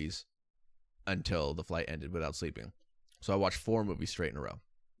movies until the flight ended without sleeping. So I watched 4 movies straight in a row.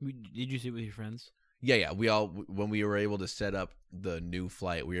 Did you sit with your friends? Yeah. We all, when we were able to set up the new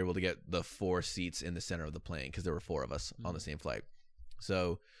flight, we were able to get the 4 seats in the center of the plane because there were 4 of us on the same flight.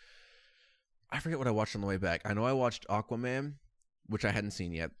 So I forget what I watched on the way back. I know I watched Aquaman, which I hadn't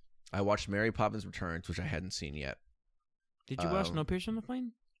seen yet. I watched Mary Poppins Returns, which I hadn't seen yet. Did you watch Snowpiercer on the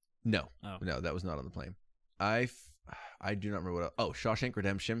plane? No. Oh. No, that was not on the plane. I do not remember what. Shawshank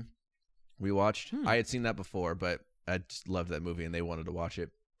Redemption. We watched. I had seen that before, but I just loved that movie, and they wanted to watch it.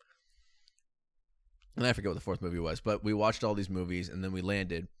 And I forget what the 4th movie was, but we watched all these movies, and then we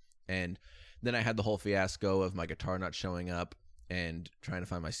landed, and then I had the whole fiasco of my guitar not showing up and trying to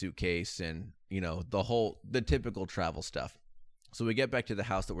find my suitcase, and the typical travel stuff. So we get back to the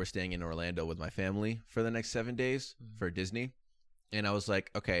house that we're staying in Orlando with my family for the next 7 days for Disney. And I was like,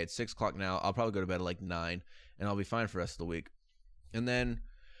 okay, it's 6 o'clock now. I'll probably go to bed at like 9, and I'll be fine for the rest of the week. And then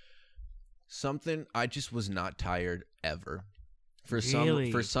I just was not tired ever. For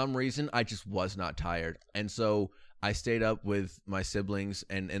Really? some reason, I just was not tired. And so I stayed up with my siblings,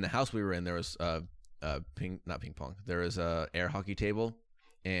 and in the house we were in, there was not ping pong. There was a air hockey table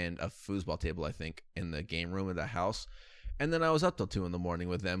and a foosball table, I think, in the game room of the house. And then I was up till 2 a.m.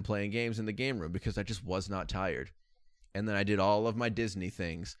 with them playing games in the game room because I just was not tired. And then I did all of my Disney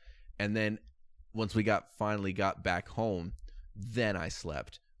things. And then once we finally got back home, then I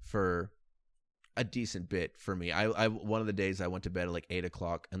slept for a decent bit for me. I one of the days I went to bed at like 8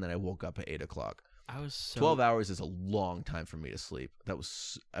 o'clock, and then I woke up at 8 o'clock. 12 hours is a long time for me to sleep. I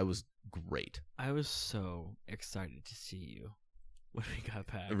was great. I was so excited to see you when we got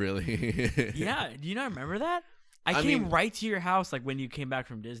back. Really? Yeah. Do you not remember that? I came right to your house like when you came back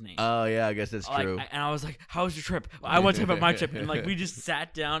from Disney. Oh yeah, I guess that's true. And I was like, "How was your trip?" I want to talk about my trip, and like we just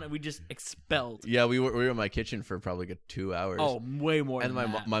sat down and we just expelled. Yeah, we were in my kitchen for probably like 2 hours. Oh, way more. And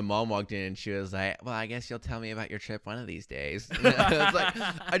than that. my mom walked in and she was like, "Well, I guess you'll tell me about your trip one of these days." I was like,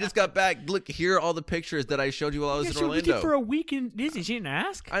 "I just got back. Look, here are all the pictures that I showed you while I was in Orlando." You did for a week in Disney. She didn't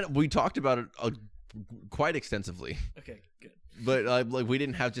ask. We talked about it quite extensively. Okay, good. But like we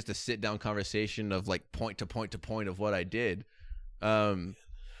didn't have just a sit down conversation of like point to point to point of what I did, because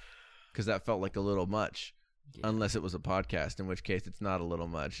that felt like a little much, unless it was a podcast, in which case it's not a little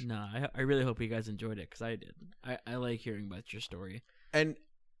much. No, I really hope you guys enjoyed it because I did. I like hearing about your story. And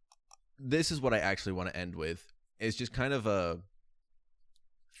this is what I actually want to end with, is just kind of a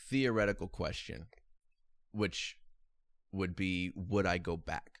theoretical question, which would be, would I go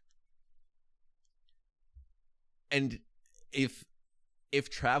back? And if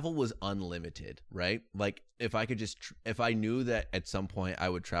travel was unlimited, right? Like if I could just if I knew that at some point I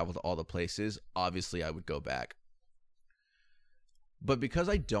would travel to all the places, obviously I would go back. But because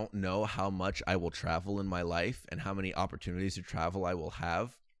I don't know how much I will travel in my life and how many opportunities to travel I will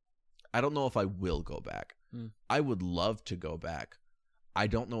have, I don't know if I will go back. I would love to go back. I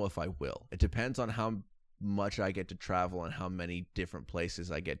don't know if I will. It depends on how much I get to travel and how many different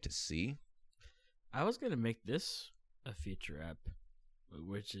places I get to see. I was going to make this a feature app,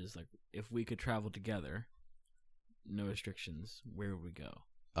 which is like, if we could travel together, no restrictions, where would we go?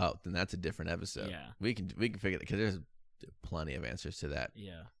 Oh, then that's a different episode. Yeah. We can figure that, because there's plenty of answers to that.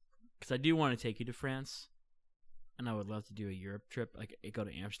 Yeah. Because I do want to take you to France, and I would love to do a Europe trip. Like, go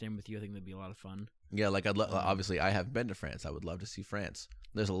to Amsterdam with you. I think that'd be a lot of fun. Yeah, like obviously I haven't been to France. I would love to see France.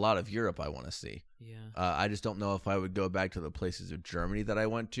 There's a lot of Europe I want to see. Yeah. I just don't know if I would go back to the places of Germany that I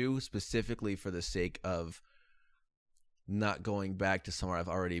went to, specifically for the sake of not going back to somewhere I've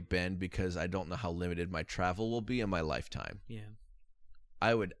already been, because I don't know how limited my travel will be in my lifetime. Yeah.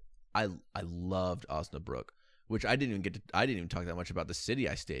 I loved Osnabrück, which I didn't even talk that much about the city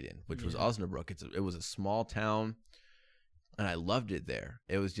I stayed in, which was Osnabrück. It was a small town, and I loved it there.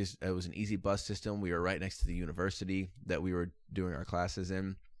 It was an easy bus system. We were right next to the university that we were doing our classes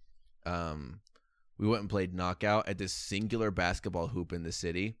in. We went and played knockout at this singular basketball hoop in the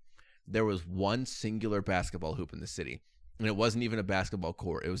city. There was one singular basketball hoop in the city, and it wasn't even a basketball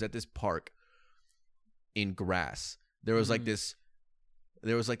court. It was at this park in grass. There was like this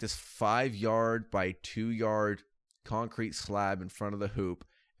 5-yard by 2-yard concrete slab in front of the hoop,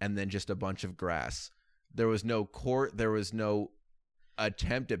 and then just a bunch of grass. There was no court. There was no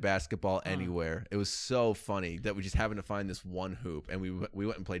attempt at basketball anywhere. It was so funny that we just happened to find this one hoop, and we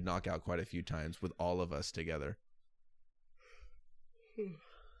went and played knockout quite a few times with all of us together.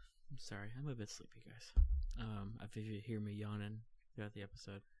 I'm sorry, I'm a bit sleepy, guys. If you hear me yawning throughout the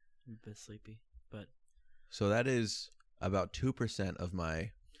episode, I'm a bit sleepy. But so that is about 2% of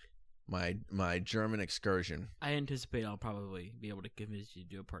my German excursion. I anticipate I'll probably be able to convince you to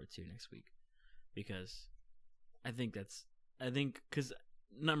do a part 2 next week, because I think because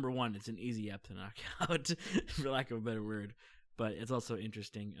number one, it's an easy app to knock out, for lack of a better word, but it's also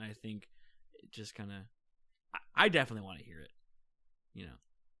interesting, and I think it just kind of, I definitely want to hear it, you know.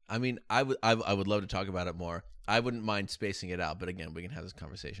 I mean, I would love to talk about it more. I wouldn't mind spacing it out, but again, we can have this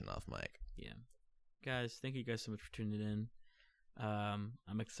conversation off mic. Yeah. Guys, thank you guys so much for tuning in.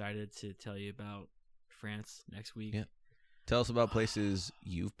 I'm excited to tell you about France next week. Yeah. Tell us about places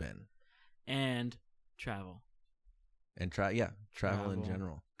you've been. And travel. And travel in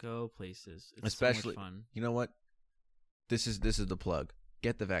general. Go places. It's especially so much fun. You know what? This is the plug.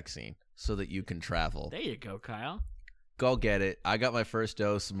 Get the vaccine so that you can travel. There you go, Kyle. Go get it. I got my first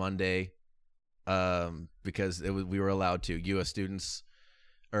dose Monday, because we were allowed to. U.S. students,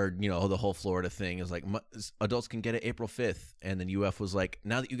 or the whole Florida thing is like adults can get it April 5th, and then UF was like,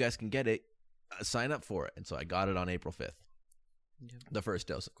 now that you guys can get it, sign up for it. And so I got it on April 5th. Yep. The first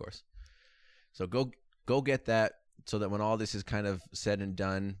dose, of course. So go get that, so that when all this is kind of said and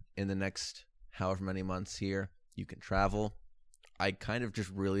done in the next however many months here, you can travel. I kind of just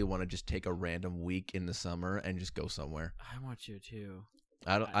really want to just take a random week in the summer and just go somewhere. I want you to.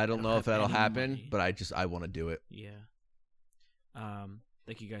 I don't know if that'll happen, but I want to do it. Yeah.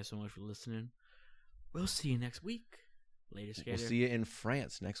 Thank you guys so much for listening. We'll see you next week. Later, skater. We'll see you in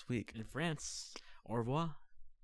France next week. In France. Au revoir.